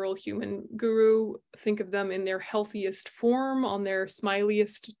your literal human guru, think of them in their healthiest form on their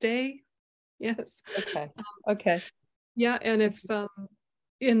smiliest day. Yes. Okay. Yeah, and if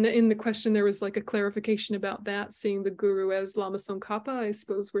in the question there was like a clarification about that, seeing the guru as Lama Tsongkhapa, I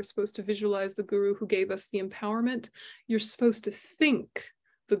suppose we're supposed to visualize the guru who gave us the empowerment. You're supposed to think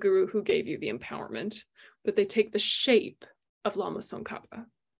the guru who gave you the empowerment, but they take the shape of Lama Tsongkhapa.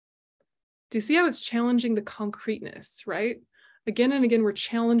 Do you see how it's challenging the concreteness, right? Again and again, we're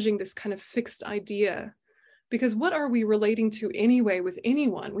challenging this kind of fixed idea, because what are we relating to anyway with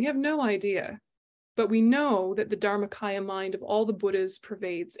anyone? We have no idea. But we know that the Dharmakaya mind of all the Buddhas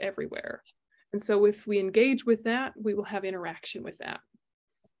pervades everywhere. And so if we engage with that, we will have interaction with that.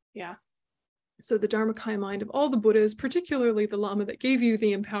 Yeah. So the Dharmakaya mind of all the Buddhas, particularly the Lama that gave you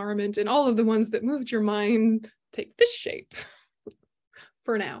the empowerment, and all of the ones that moved your mind, take this shape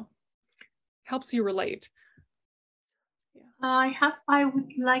for now. Helps you relate. I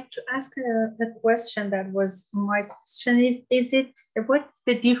would like to ask a question that was my question what's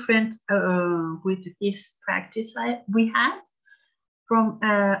the difference with this practice we had from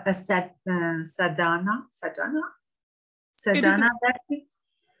a sadhana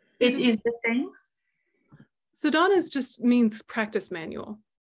it is the same? Sadhana just means practice manual.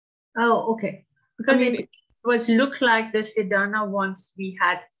 Oh, okay. Because it was look like the sadhana once we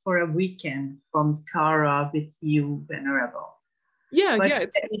had for a weekend from Tara with you, Venerable. Yeah, but yeah.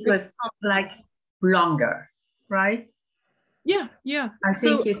 It was like longer, right? Yeah. I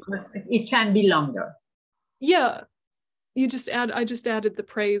think it can be longer. Yeah. I just added the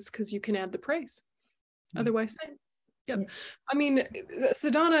praise because you can add the praise. Otherwise, same. Yep. Yeah. I mean,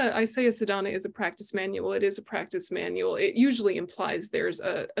 sadhana, I say a sadhana is a practice manual. It is a practice manual. It usually implies there's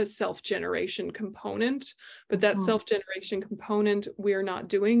a self-generation component, but that self-generation component we're not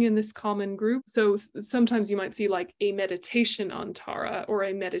doing in this common group. So sometimes you might see like a meditation on Tara or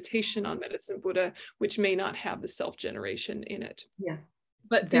a meditation on Medicine Buddha, which may not have the self-generation in it. Yeah.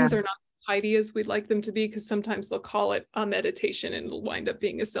 But things are not tidy as we'd like them to be, because sometimes they'll call it a meditation and it'll wind up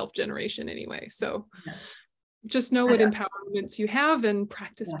being a self-generation anyway. So just know what empowerments you have and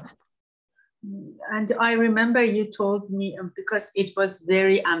practice. And I remember you told me, because it was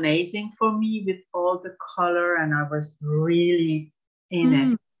very amazing for me with all the color and I was really in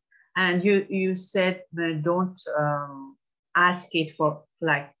it. And you said, don't ask it for,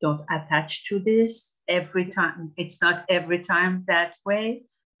 like, don't attach to this every time. It's not every time that way.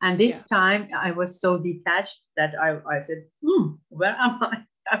 And this time I was so detached that I said, where am I?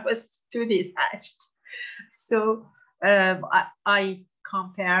 I was too detached. So I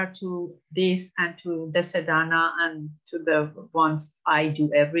compare to this and to the sadhana and to the ones I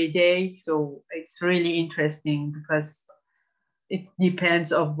do every day. So it's really interesting because it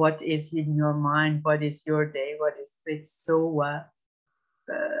depends on what is in your mind, what is your day, it's so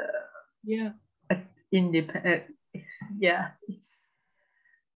independent.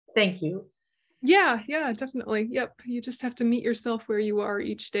 Thank you. Yeah, definitely. Yep. You just have to meet yourself where you are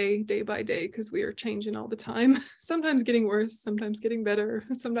each day, day by day, because we are changing all the time. Sometimes getting worse, sometimes getting better,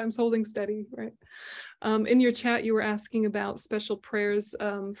 sometimes holding steady, right? In your chat, you were asking about special prayers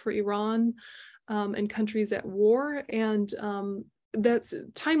for Iran and countries at war. And that's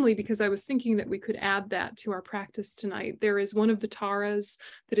timely because I was thinking that we could add that to our practice tonight. There is one of the taras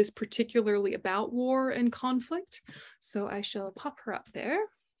that is particularly about war and conflict. So I shall pop her up there.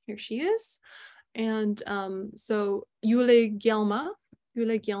 Here she is. And so Yule Gyalma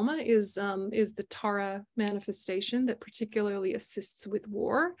is the Tara manifestation that particularly assists with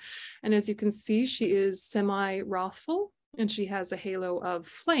war. And as you can see, she is semi-wrathful, and she has a halo of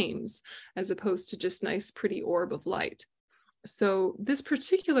flames as opposed to just nice, pretty orb of light. So this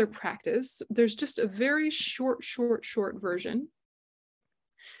particular practice, there's just a very short version.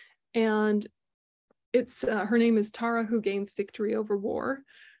 And it's her name is Tara, who gains victory over war.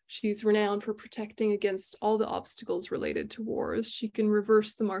 She's renowned for protecting against all the obstacles related to wars. She can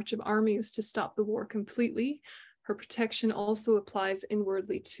reverse the march of armies to stop the war completely. Her protection also applies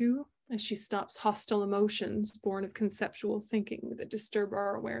inwardly too, as she stops hostile emotions born of conceptual thinking that disturb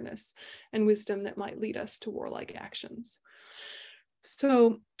our awareness and wisdom that might lead us to warlike actions.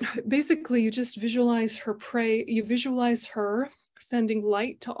 So basically, you just visualize her you visualize her sending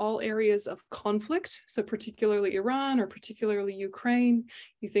light to all areas of conflict, so particularly Iran or particularly Ukraine.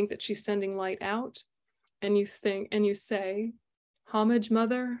 You think that she's sending light out, and you say, homage,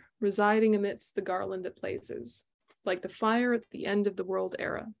 mother, residing amidst the garland that blazes, like the fire at the end of the world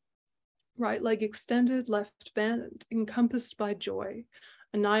era. Right leg extended, left bent, encompassed by joy,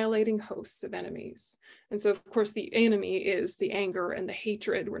 annihilating hosts of enemies. And so, of course, the enemy is the anger and the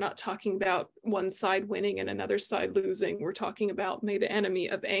hatred. We're not talking about one side winning and another side losing. We're talking about, may the enemy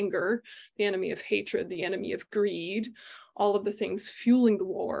of anger, the enemy of hatred, the enemy of greed, all of the things fueling the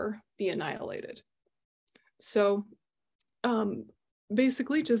war be annihilated. So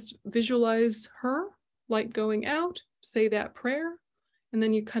basically just visualize her, light going out, say that prayer, and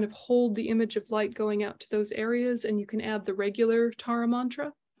then you kind of hold the image of light going out to those areas, and you can add the regular Tara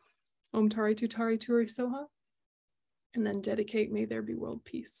mantra, Om Tari Tu Tari Turi Soha, and then dedicate, may there be world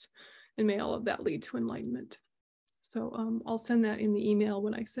peace, and may all of that lead to enlightenment. So I'll send that in the email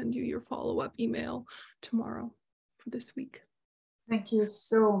when I send you your follow-up email tomorrow for this week. Thank you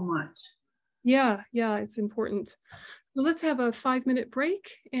so much. Yeah, it's important. So let's have a 5-minute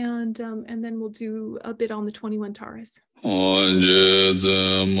break, and then we'll do a bit on the 21 Taras.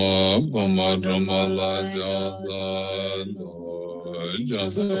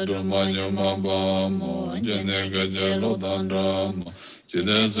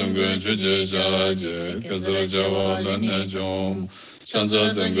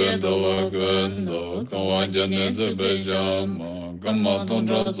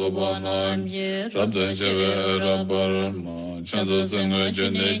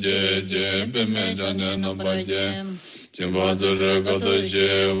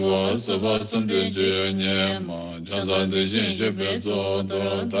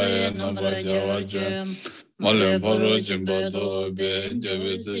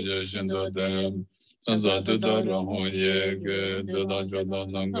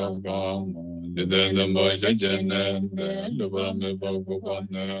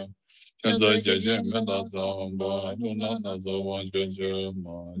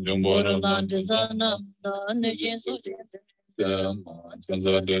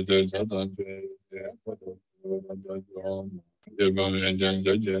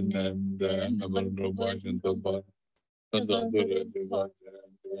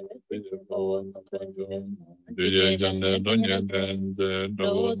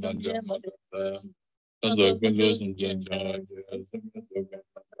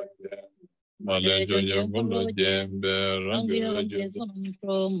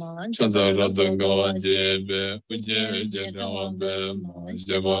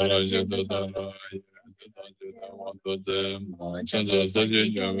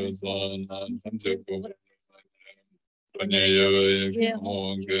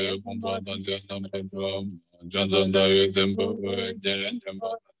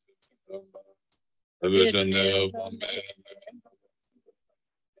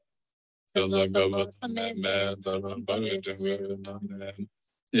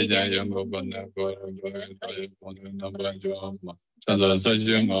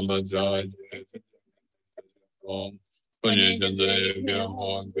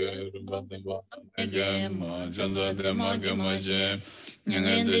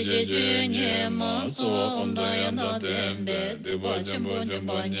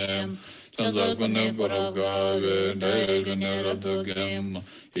 Chansa kune korabgawe, daya kune radogem,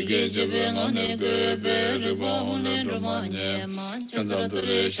 tige jebe ngane gebe, riba hone romanye, chansa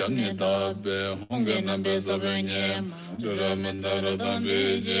dure shamni tabe, honge nambe sabenye, dura mandara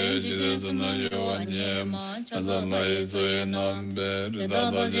dambe je, jide suna yovanye, chansa lai zoe nambe,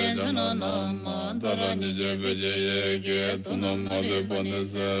 rida da je jana nama, dara ni jebe je yege, tunam male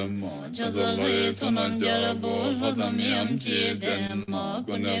bonezem, chansa lai sonan jarabo, hadam yamchi denma,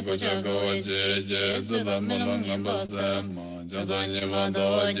 kune kocha gawaje je, zada malang ambasem, chansa nyeva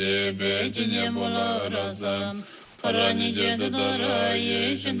da je, beche nyemola rasem, Parani jeda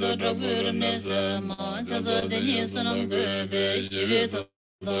daraye, shinda drabur nezema, chansa denye sunam gebe, jivita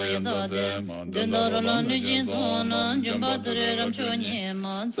doyenda dema, dendara lani jinsona, jambadre ramchonye,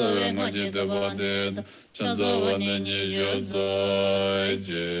 tsawe ngaji debade, chansa wane nye jodzai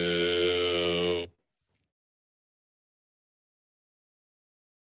je.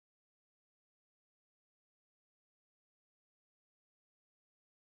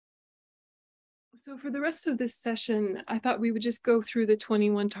 So for the rest of this session, I thought we would just go through the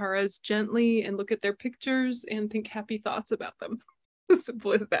 21 Taras gently and look at their pictures and think happy thoughts about them.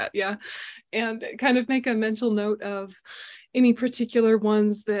 Simple as that, yeah. And kind of make a mental note of any particular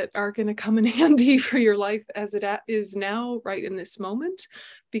ones that are going to come in handy for your life as it is now, right in this moment,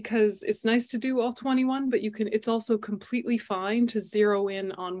 because it's nice to do all 21, but it's also completely fine to zero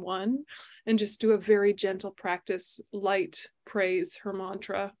in on one and just do a very gentle practice, light praise her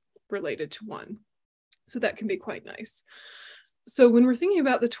mantra related to one. So that can be quite nice. So when we're thinking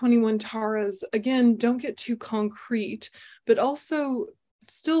about the 21 Taras, again, don't get too concrete, but also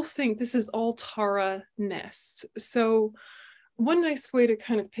still think this is all Tara-ness. So one nice way to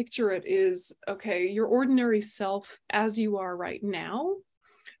kind of picture it is, okay, your ordinary self as you are right now.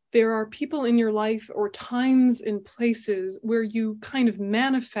 There are people in your life or times and places where you kind of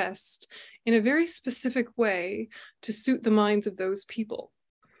manifest in a very specific way to suit the minds of those people.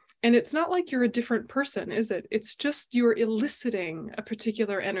 And it's not like you're a different person, is it? It's just you're eliciting a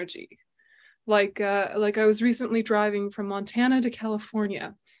particular energy. Like I was recently driving from Montana to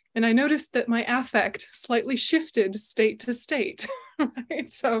California, and I noticed that my affect slightly shifted state to state,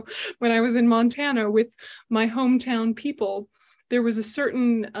 right? So when I was in Montana with my hometown people, there was a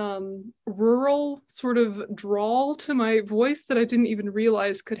certain rural sort of drawl to my voice that I didn't even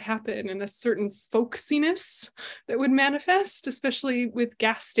realize could happen, and a certain folksiness that would manifest, especially with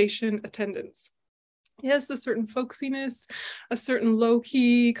gas station attendants. Yes, a certain folksiness, a certain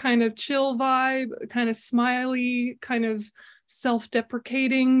low-key kind of chill vibe, kind of smiley, kind of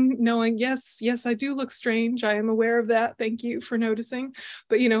self-deprecating, knowing, yes, I do look strange. I am aware of that. Thank you for noticing.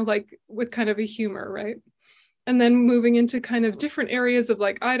 But, like with kind of a humor, right? And then moving into kind of different areas of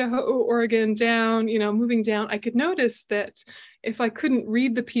like Idaho, Oregon, down, moving down, I could notice that if I couldn't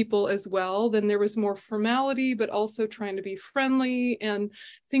read the people as well, then there was more formality, but also trying to be friendly, and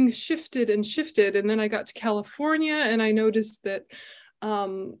things shifted and shifted. And then I got to California and I noticed that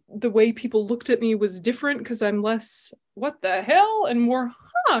the way people looked at me was different, because I'm less, what the hell, and more,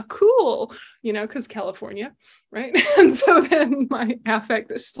 cool, because California, right? And so then my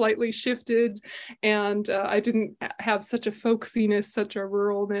affect slightly shifted, and I didn't have such a folksiness, such a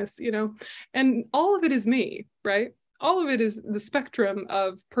ruralness, and all of it is me, right? All of it is the spectrum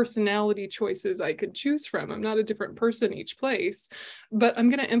of personality choices I could choose from. I'm not a different person each place, but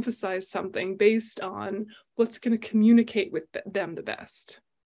I'm going to emphasize something based on what's going to communicate with them the best.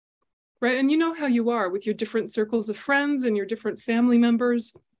 Right? And you know how you are with your different circles of friends and your different family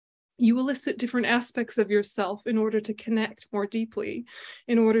members. You elicit different aspects of yourself in order to connect more deeply,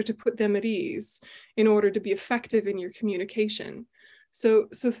 in order to put them at ease, in order to be effective in your communication. So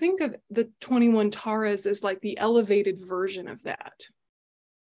think of the 21 Taras as like the elevated version of that.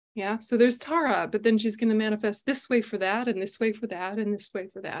 Yeah, so there's Tara, but then she's going to manifest this way for that, and this way for that, and this way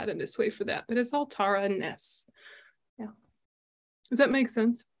for that, and this way for that. But it's all Tara-ness. Yeah. Does that make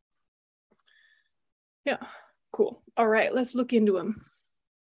sense? Yeah, cool. All right, let's look into them.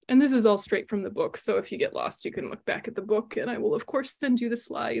 And this is all straight from the book, so if you get lost, you can look back at the book, and I will, of course, send you the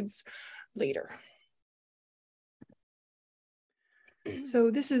slides later. So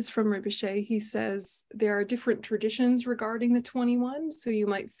this is from Rinpoche. He says there are different traditions regarding the 21, so you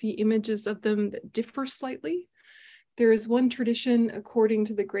might see images of them that differ slightly. There is one tradition, according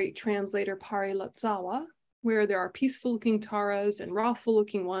to the great translator Pari Lotsawa, where there are peaceful-looking Taras and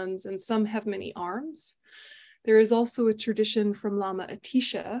wrathful-looking ones, and some have many arms. There is also a tradition from Lama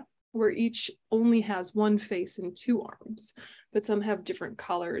Atisha, where each only has one face and two arms, but some have different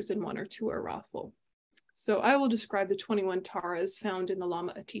colors and one or two are wrathful. So I will describe the 21 Taras found in the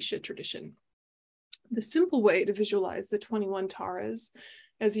Lama Atisha tradition. The simple way to visualize the 21 Taras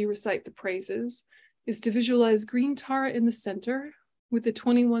as you recite the praises, is to visualize green Tara in the center with the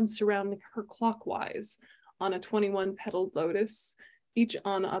 21 surrounding her clockwise on a 21-petaled lotus, each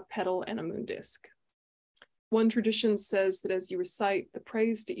on a petal and a moon disk. One tradition says that as you recite the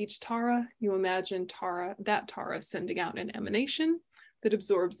praise to each Tara, you imagine that Tara sending out an emanation that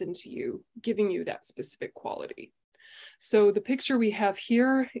absorbs into you, giving you that specific quality. So the picture we have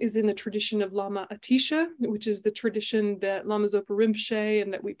here is in the tradition of Lama Atisha, which is the tradition that Lama Zopa Rinpoche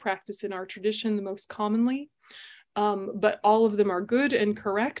and that we practice in our tradition the most commonly. But all of them are good and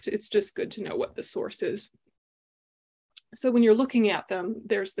correct. It's just good to know what the source is. So when you're looking at them,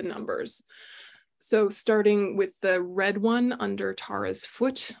 there's the numbers. So starting with the red one under Tara's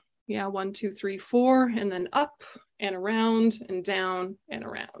foot, 1, 2, 3, 4, and then up and around and down and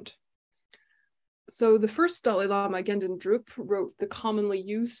around. So the first Dalai Lama, Gendon Drup, wrote the commonly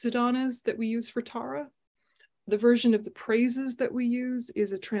used sadhanas that we use for Tara. The version of the praises that we use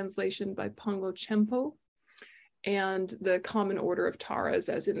is a translation by Panglo Chempo, and the common order of Taras,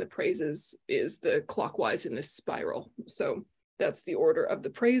 as in the praises, is the clockwise in this spiral. So that's the order of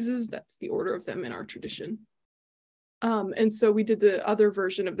the praises. That's the order of them in our tradition. And so we did the other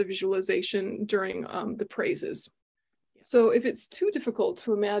version of the visualization during the praises. So if it's too difficult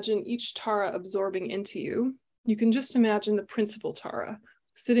to imagine each Tara absorbing into you, you can just imagine the principal Tara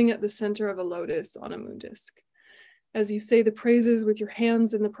sitting at the center of a lotus on a moon disk. As you say the praises with your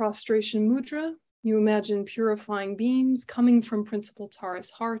hands in the prostration mudra, you imagine purifying beams coming from principal Tara's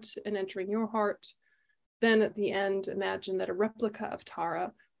heart and entering your heart. Then at the end, imagine that a replica of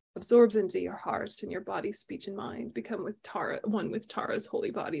Tara absorbs into your heart, and your body, speech, and mind become one with Tara's holy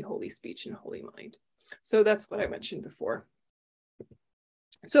body, holy speech, and holy mind. So that's what I mentioned before.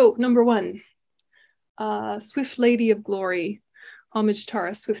 So number 1, Swift Lady of Glory. Homage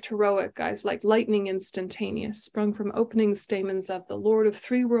Tara, swift heroic, eyes like lightning instantaneous, sprung from opening stamens of the Lord of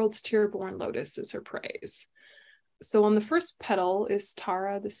 3 worlds, tear-born lotus is her praise. So on the first petal is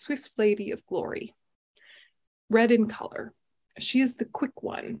Tara, the Swift Lady of Glory. Red in color. She is the quick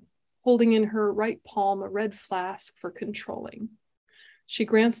one, holding in her right palm a red flask for controlling. She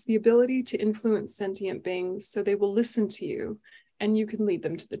grants the ability to influence sentient beings so they will listen to you and you can lead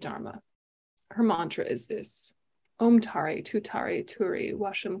them to the Dharma. Her mantra is this: Om Tare Tutare Turi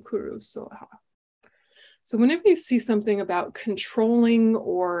Washam Kuru Soha. So whenever you see something about controlling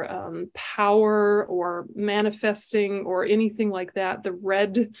or power or manifesting or anything like that, the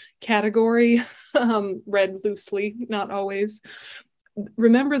red category, read loosely, not always,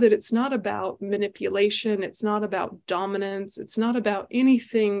 remember that it's not about manipulation, it's not about dominance, it's not about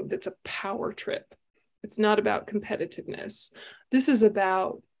anything that's a power trip. It's not about competitiveness. This is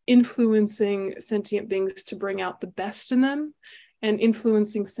about influencing sentient beings to bring out the best in them, and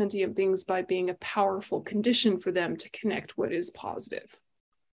influencing sentient beings by being a powerful condition for them to connect what is positive.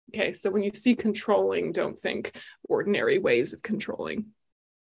 Okay, so when you see controlling, don't think ordinary ways of controlling.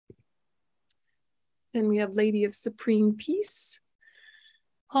 Then we have Lady of Supreme Peace.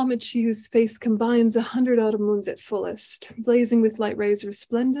 Homage, she whose face combines 100 autumn moons at fullest, blazing with light rays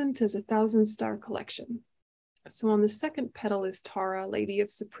resplendent as a 1,000-star collection. So on the second petal is Tara, Lady of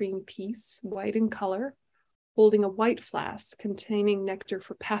Supreme Peace, white in color, holding a white flask containing nectar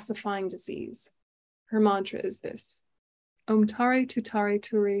for pacifying disease. Her mantra is this: Om Tare Tutare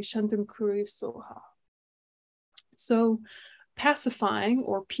Turi Shantam Kuri Soha. So pacifying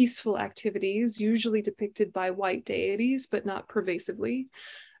or peaceful activities, usually depicted by white deities, but not pervasively.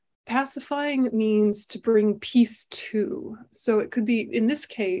 Pacifying means to bring peace to. So it could be, in this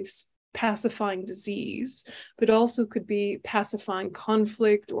case, pacifying disease, but also could be pacifying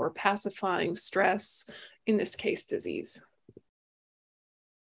conflict or pacifying stress, in this case, disease.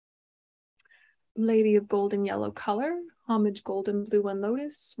 Lady of golden yellow color, homage golden blue and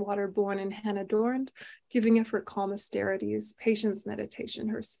lotus, water born and hen adorned, giving effort calm austerities, patience meditation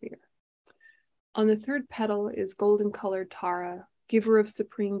her sphere. On the third petal is golden colored Tara, giver of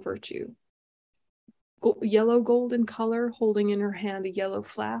supreme virtue. Yellow gold in color, holding in her hand a yellow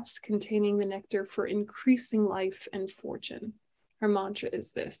flask containing the nectar for increasing life and fortune. Her mantra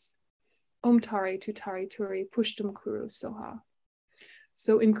is this: Om Tare Tutare Turi Pushtum Kuru Soha.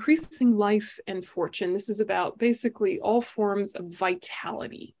 So increasing life and fortune, this is about basically all forms of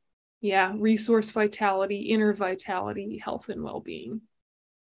vitality. Yeah, resource vitality, inner vitality, health and well-being.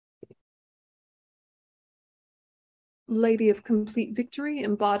 Lady of Complete Victory,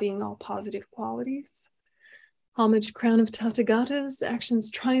 embodying all positive qualities. Homage, crown of Tathagatas, actions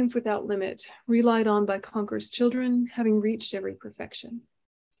triumph without limit, relied on by conqueror's children, having reached every perfection.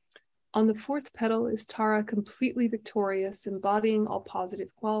 On the fourth petal is Tara, completely victorious, embodying all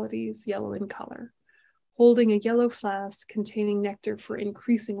positive qualities, yellow in color, holding a yellow flask containing nectar for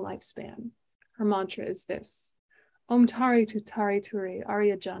increasing lifespan. Her mantra is this: Om Tari Tu Tari Ture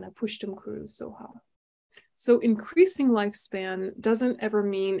Arya Jana Pushtum Kuru Soha. So increasing lifespan doesn't ever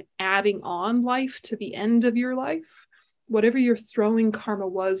mean adding on life to the end of your life. Whatever your throwing karma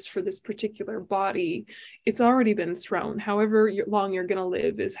was for this particular body, it's already been thrown. However long you're going to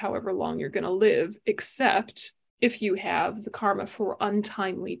live is however long you're going to live, except if you have the karma for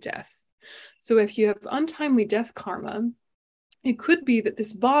untimely death. So if you have untimely death karma, it could be that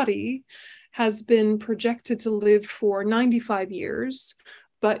this body has been projected to live for 95 years,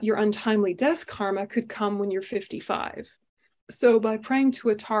 but your untimely death karma could come when you're 55. So by praying to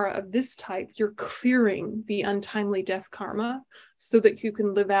a Tara of this type, you're clearing the untimely death karma so that you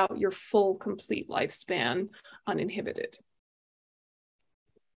can live out your full, complete lifespan uninhibited.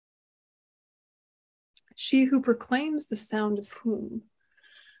 She who proclaims the sound of whom.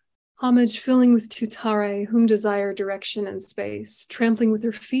 Homage filling with tutare, whom desire direction and space, trampling with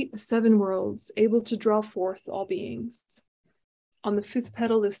her feet the seven worlds, able to draw forth all beings. On the fifth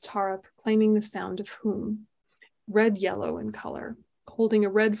petal is Tara, proclaiming the sound of whom. Red-yellow in color, holding a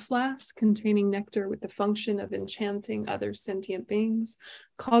red flask containing nectar with the function of enchanting other sentient beings,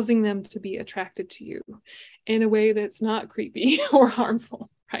 causing them to be attracted to you in a way that's not creepy or harmful,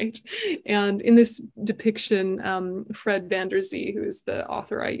 right? And in this depiction, Fred van der Zee, who is the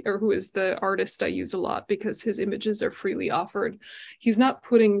author who is the artist I use a lot because his images are freely offered, he's not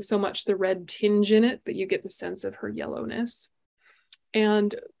putting so much the red tinge in it, but you get the sense of her yellowness.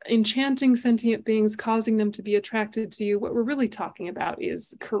 And enchanting sentient beings, causing them to be attracted to you, what we're really talking about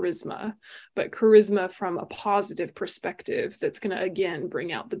is charisma, but charisma from a positive perspective that's going to, again,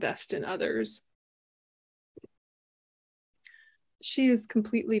 bring out the best in others. She is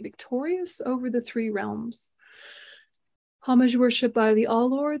completely victorious over the three realms. Homage worship by the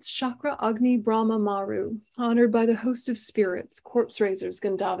All-Lords, Chakra, Agni, Brahma, Maru, honored by the host of spirits, corpse raisers,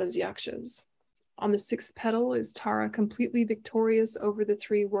 Gandhavas, Yakshas. On the sixth petal is Tara, completely victorious over the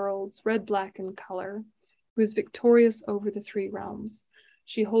three worlds, red, black, in color, who is victorious over the three realms.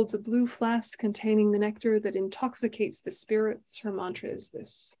 She holds a blue flask containing the nectar that intoxicates the spirits. Her mantra is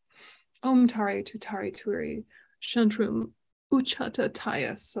this: Om Tari Tu Tari Turi, Shantrum Uchata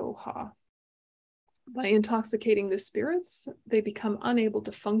Taya Soha. By intoxicating the spirits, they become unable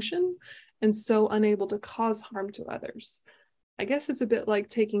to function and so unable to cause harm to others. I guess it's a bit like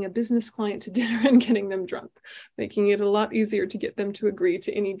taking a business client to dinner and getting them drunk, making it a lot easier to get them to agree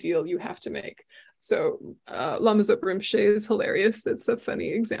to any deal you have to make. So Lama Zopa Rinpoche is hilarious. That's a funny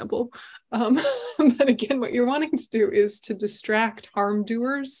example. But again, what you're wanting to do is to distract harm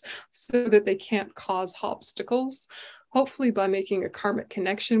doers so that they can't cause obstacles, hopefully by making a karmic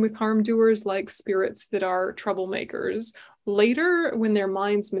connection with harm doers like spirits that are troublemakers. Later, when their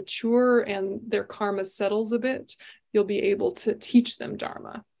minds mature and their karma settles a bit, you'll be able to teach them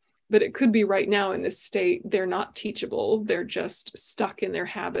Dharma. But it could be right now in this state, they're not teachable. They're just stuck in their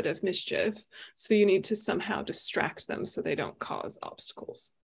habit of mischief. So you need to somehow distract them so they don't cause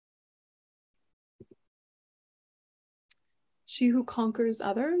obstacles. She who conquers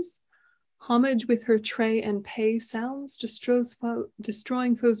others. Homage with her tray and pay sounds,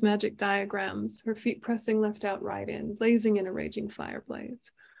 destroying foes' magic diagrams, her feet pressing left out right in, blazing in a raging fire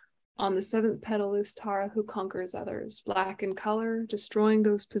blaze. On the seventh petal is Tara, who conquers others, black in color, destroying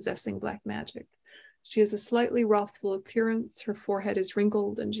those possessing black magic. She has a slightly wrathful appearance, her forehead is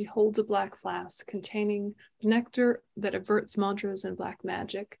wrinkled, and she holds a black flask containing nectar that averts mantras and black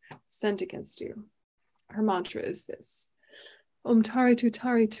magic sent against you. Her mantra is this: Om Tari Tu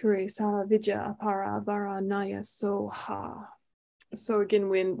Tari Ture Sa Vidya Apara Vara Naya Soha. So again,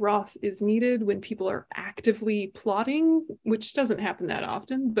 when wrath is needed, when people are actively plotting, which doesn't happen that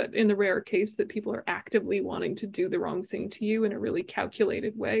often, but in the rare case that people are actively wanting to do the wrong thing to you in a really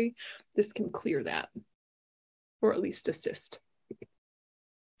calculated way, this can clear that, or at least assist.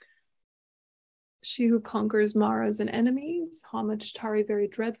 She who conquers Maras and enemies, homage Tari very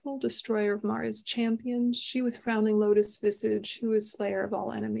dreadful, destroyer of Mara's champions, she with frowning lotus visage, who is slayer of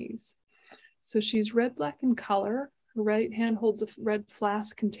all enemies. So she's red, black in color. Her right hand holds a red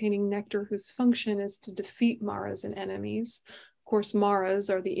flask containing nectar whose function is to defeat Maras and enemies. Of course, Maras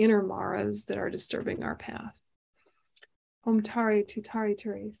are the inner Maras that are disturbing our path. Om Tari Tu Tari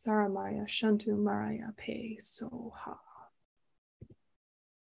Turi Saramaya Shantu Maraya Pe Soha.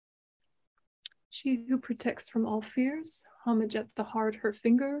 She who protects from all fears, homage at the heart her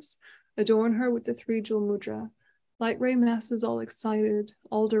fingers, adorn her with the three jewel mudra. Light ray masses all excited,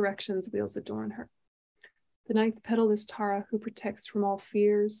 all directions wheels adorn her. The ninth petal is Tara, who protects from all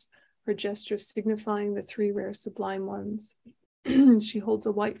fears, her gesture signifying the three rare sublime ones. She holds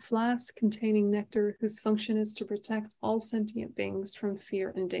a white flask containing nectar whose function is to protect all sentient beings from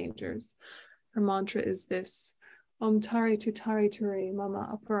fear and dangers. Her mantra is this: Om Tari Ture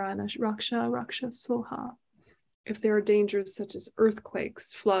Mama Aparana Raksha Raksha Soha. If there are dangers such as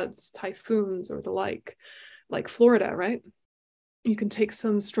earthquakes, floods, typhoons, or the like Florida, right? You can take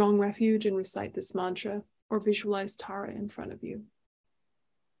some strong refuge and recite this mantra or visualize Tara in front of you.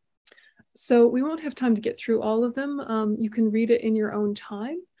 So we won't have time to get through all of them. You can read it in your own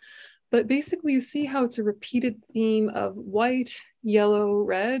time. But basically, you see how it's a repeated theme of white, yellow,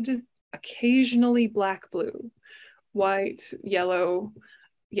 red, occasionally black, blue, white, yellow,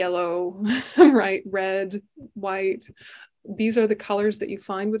 right, red, white. These are the colors that you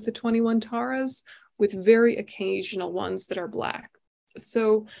find with the 21 Taras, with very occasional ones that are black.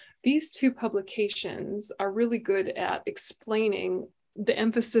 So these two publications are really good at explaining the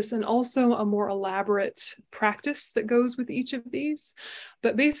emphasis and also a more elaborate practice that goes with each of these.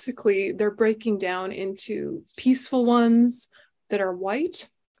 But basically, they're breaking down into peaceful ones that are white,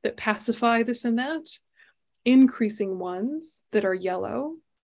 that pacify this and that, increasing ones that are yellow,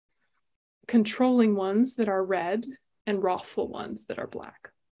 controlling ones that are red, and wrathful ones that are black.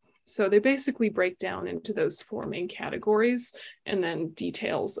 So they basically break down into those four main categories, and then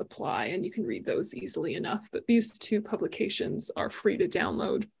details apply, and you can read those easily enough. But these two publications are free to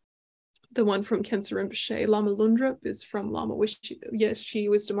download. The one from Khensa Rinpoche, Lama Lundrup, is from Lama Yeshe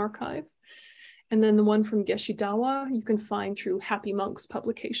Wisdom Archive. And then the one from Geshe Dawa, you can find through Happy Monks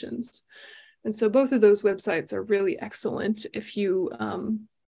Publications. And so both of those websites are really excellent if you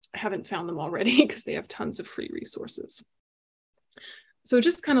haven't found them already, because they have tons of free resources. So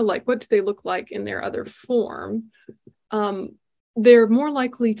just kind of like, what do they look like in their other form? They're more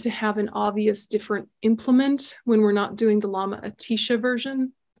likely to have an obvious different implement when we're not doing the Lama Atisha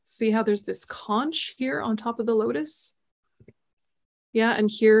version. See how there's this conch here on top of the lotus? Yeah, and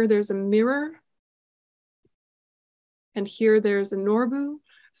here there's a mirror. And here there's a norbu.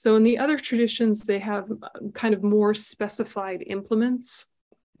 So in the other traditions, they have kind of more specified implements.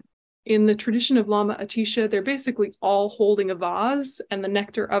 In the tradition of Lama Atisha, they're basically all holding a vase, and the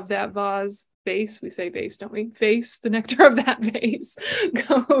nectar of that vase, we say vase, don't we? Vase, the nectar of that vase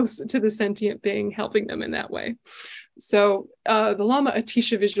goes to the sentient being, helping them in that way. So the Lama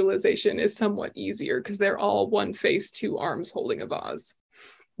Atisha visualization is somewhat easier because they're all one face, two arms holding a vase.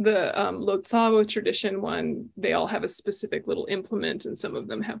 The Lotsawa tradition one, they all have a specific little implement, and some of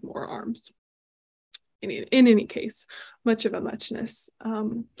them have more arms. In any case, much of a muchness.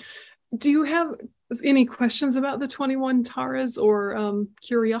 Do you have any questions about the 21 Taras or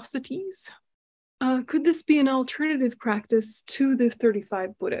curiosities? Could this be an alternative practice to the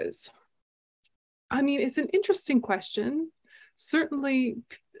 35 Buddhas? I mean, it's an interesting question. Certainly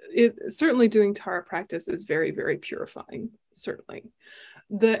doing Tara practice is very, very purifying, certainly.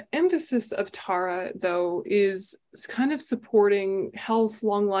 The emphasis of Tara, though, is kind of supporting health,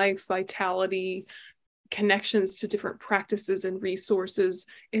 long life, vitality, connections to different practices and resources.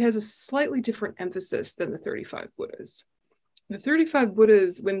 It has a slightly different emphasis than the 35 Buddhas. The 35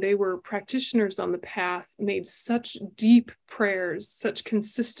 Buddhas, when they were practitioners on the path, made such deep prayers, such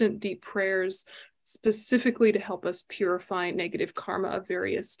consistent deep prayers, specifically to help us purify negative karma of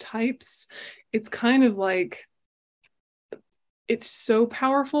various types. It's kind of like, it's so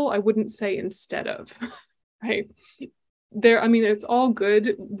powerful, I wouldn't say instead of, right? I mean, it's all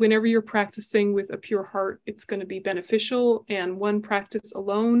good. Whenever you're practicing with a pure heart, it's going to be beneficial, and one practice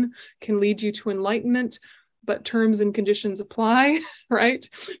alone can lead you to enlightenment, but terms and conditions apply, right?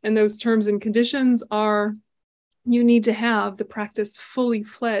 And those terms and conditions are, you need to have the practice fully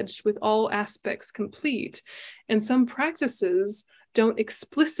fledged with all aspects complete. And some practices don't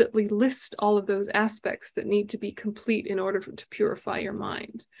explicitly list all of those aspects that need to be complete in order to purify your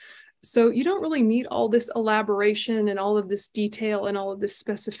mind. So you don't really need all this elaboration and all of this detail and all of this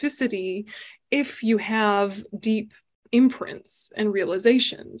specificity if you have deep imprints and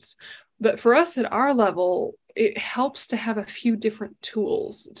realizations. But for us at our level, it helps to have a few different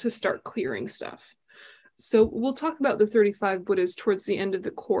tools to start clearing stuff. So we'll talk about the 35 Buddhas towards the end of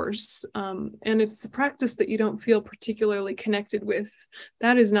the course. And if it's a practice that you don't feel particularly connected with,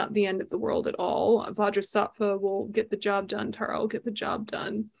 that is not the end of the world at all. Vajrasattva will get the job done. Tara will get the job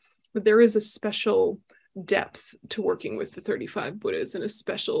done. But there is a special depth to working with the 35 Buddhas and a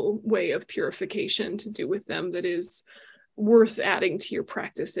special way of purification to do with them that is worth adding to your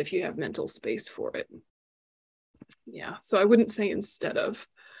practice if you have mental space for it. Yeah, so I wouldn't say instead of.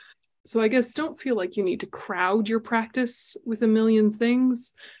 So I guess don't feel like you need to crowd your practice with a million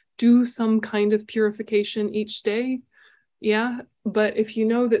things. Do some kind of purification each day. Yeah, but if you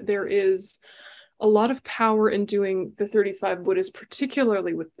know that there is a lot of power in doing the 35 Buddhas,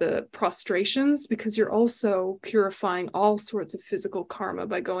 particularly with the prostrations, because you're also purifying all sorts of physical karma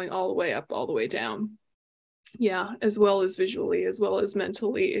by going all the way up, all the way down. Yeah, as well as visually, as well as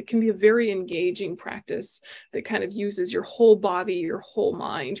mentally. It can be a very engaging practice that kind of uses your whole body, your whole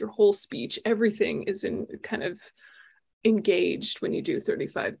mind, your whole speech. Everything is in kind of engaged when you do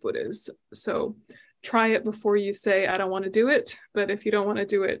 35 Buddhas. So try it before you say, I don't want to do it. But if you don't want to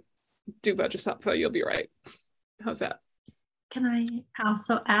do it, do Vajrasattva, you'll be right. How's that? Can I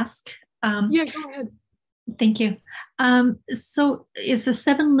also ask? Yeah, go ahead. Thank you. So is the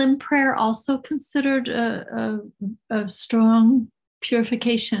 7-limb prayer also considered a strong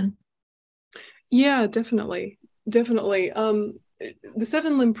purification? Yeah, definitely. Definitely. The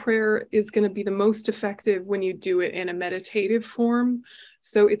 7-limb prayer is going to be the most effective when you do it in a meditative form.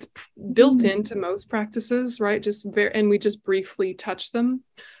 So it's built into most practices, right? And we just briefly touch them.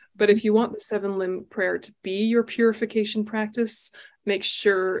 But if you want the 7-limb prayer to be your purification practice, make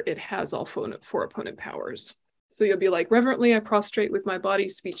sure it has all 4 opponent powers. So you'll be like, reverently, I prostrate with my body,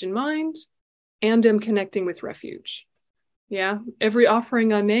 speech, and mind, and am connecting with refuge. Yeah, every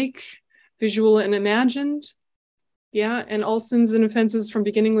offering I make, visual and imagined, yeah, and all sins and offenses from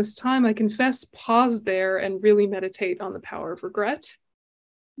beginningless time, I confess, pause there and really meditate on the power of regret.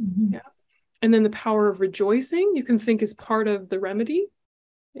 Yeah, and then the power of rejoicing, you can think is part of the remedy.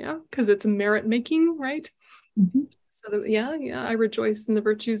 Yeah, because it's merit making, right? So I rejoice in the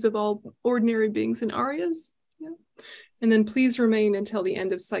virtues of all ordinary beings and Aryas. Yeah, and then please remain until the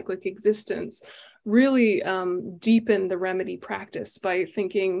end of cyclic existence. Really deepen the remedy practice by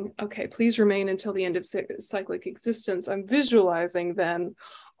thinking, okay, please remain until the end of cyclic existence. I'm visualizing then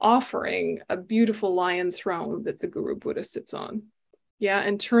offering a beautiful lion throne that the Guru Buddha sits on. Yeah,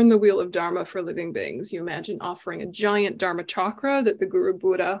 and turn the wheel of Dharma for living beings. You imagine offering a giant Dharma chakra that the Guru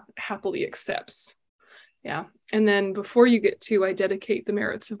Buddha happily accepts. Yeah, and then before you get to I dedicate the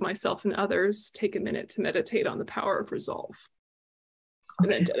merits of myself and others, take a minute to meditate on the power of resolve. And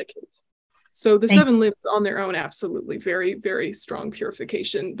then dedicate. So the 7 limbs on their own, absolutely, very, very strong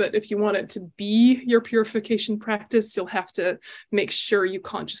purification. But if you want it to be your purification practice, you'll have to make sure you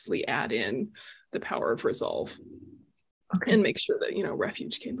consciously add in the power of resolve. And make sure that,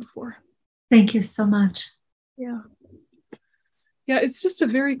 refuge came before. Thank you so much. Yeah. Yeah, it's just a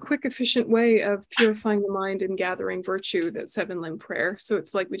very quick, efficient way of purifying the mind and gathering virtue, that 7-limb prayer. So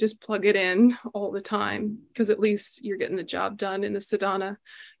it's like we just plug it in all the time, because at least you're getting the job done in the sadhana.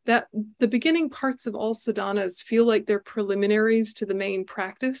 That the beginning parts of all sadhanas feel like they're preliminaries to the main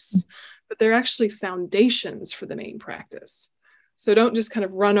practice, but they're actually foundations for the main practice. So don't just kind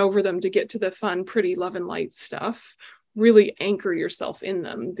of run over them to get to the fun, pretty love and light stuff. Really anchor yourself in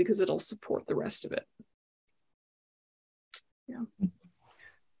them, because it'll support the rest of it. Yeah.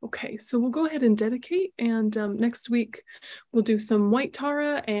 Okay, so we'll go ahead and dedicate, and next week we'll do some white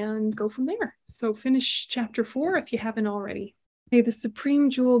Tara and go from there. So finish chapter 4 if you haven't already. May the supreme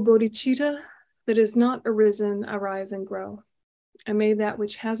jewel bodhicitta that is not arisen arise and grow, and may that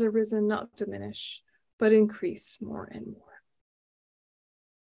which has arisen not diminish, but increase more and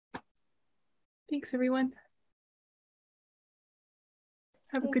more. Thanks, everyone.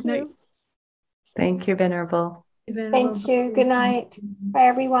 Have a good night. Thank you, Venerable. Thank you. Good night. Bye,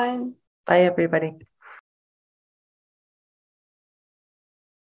 everyone. Bye, everybody.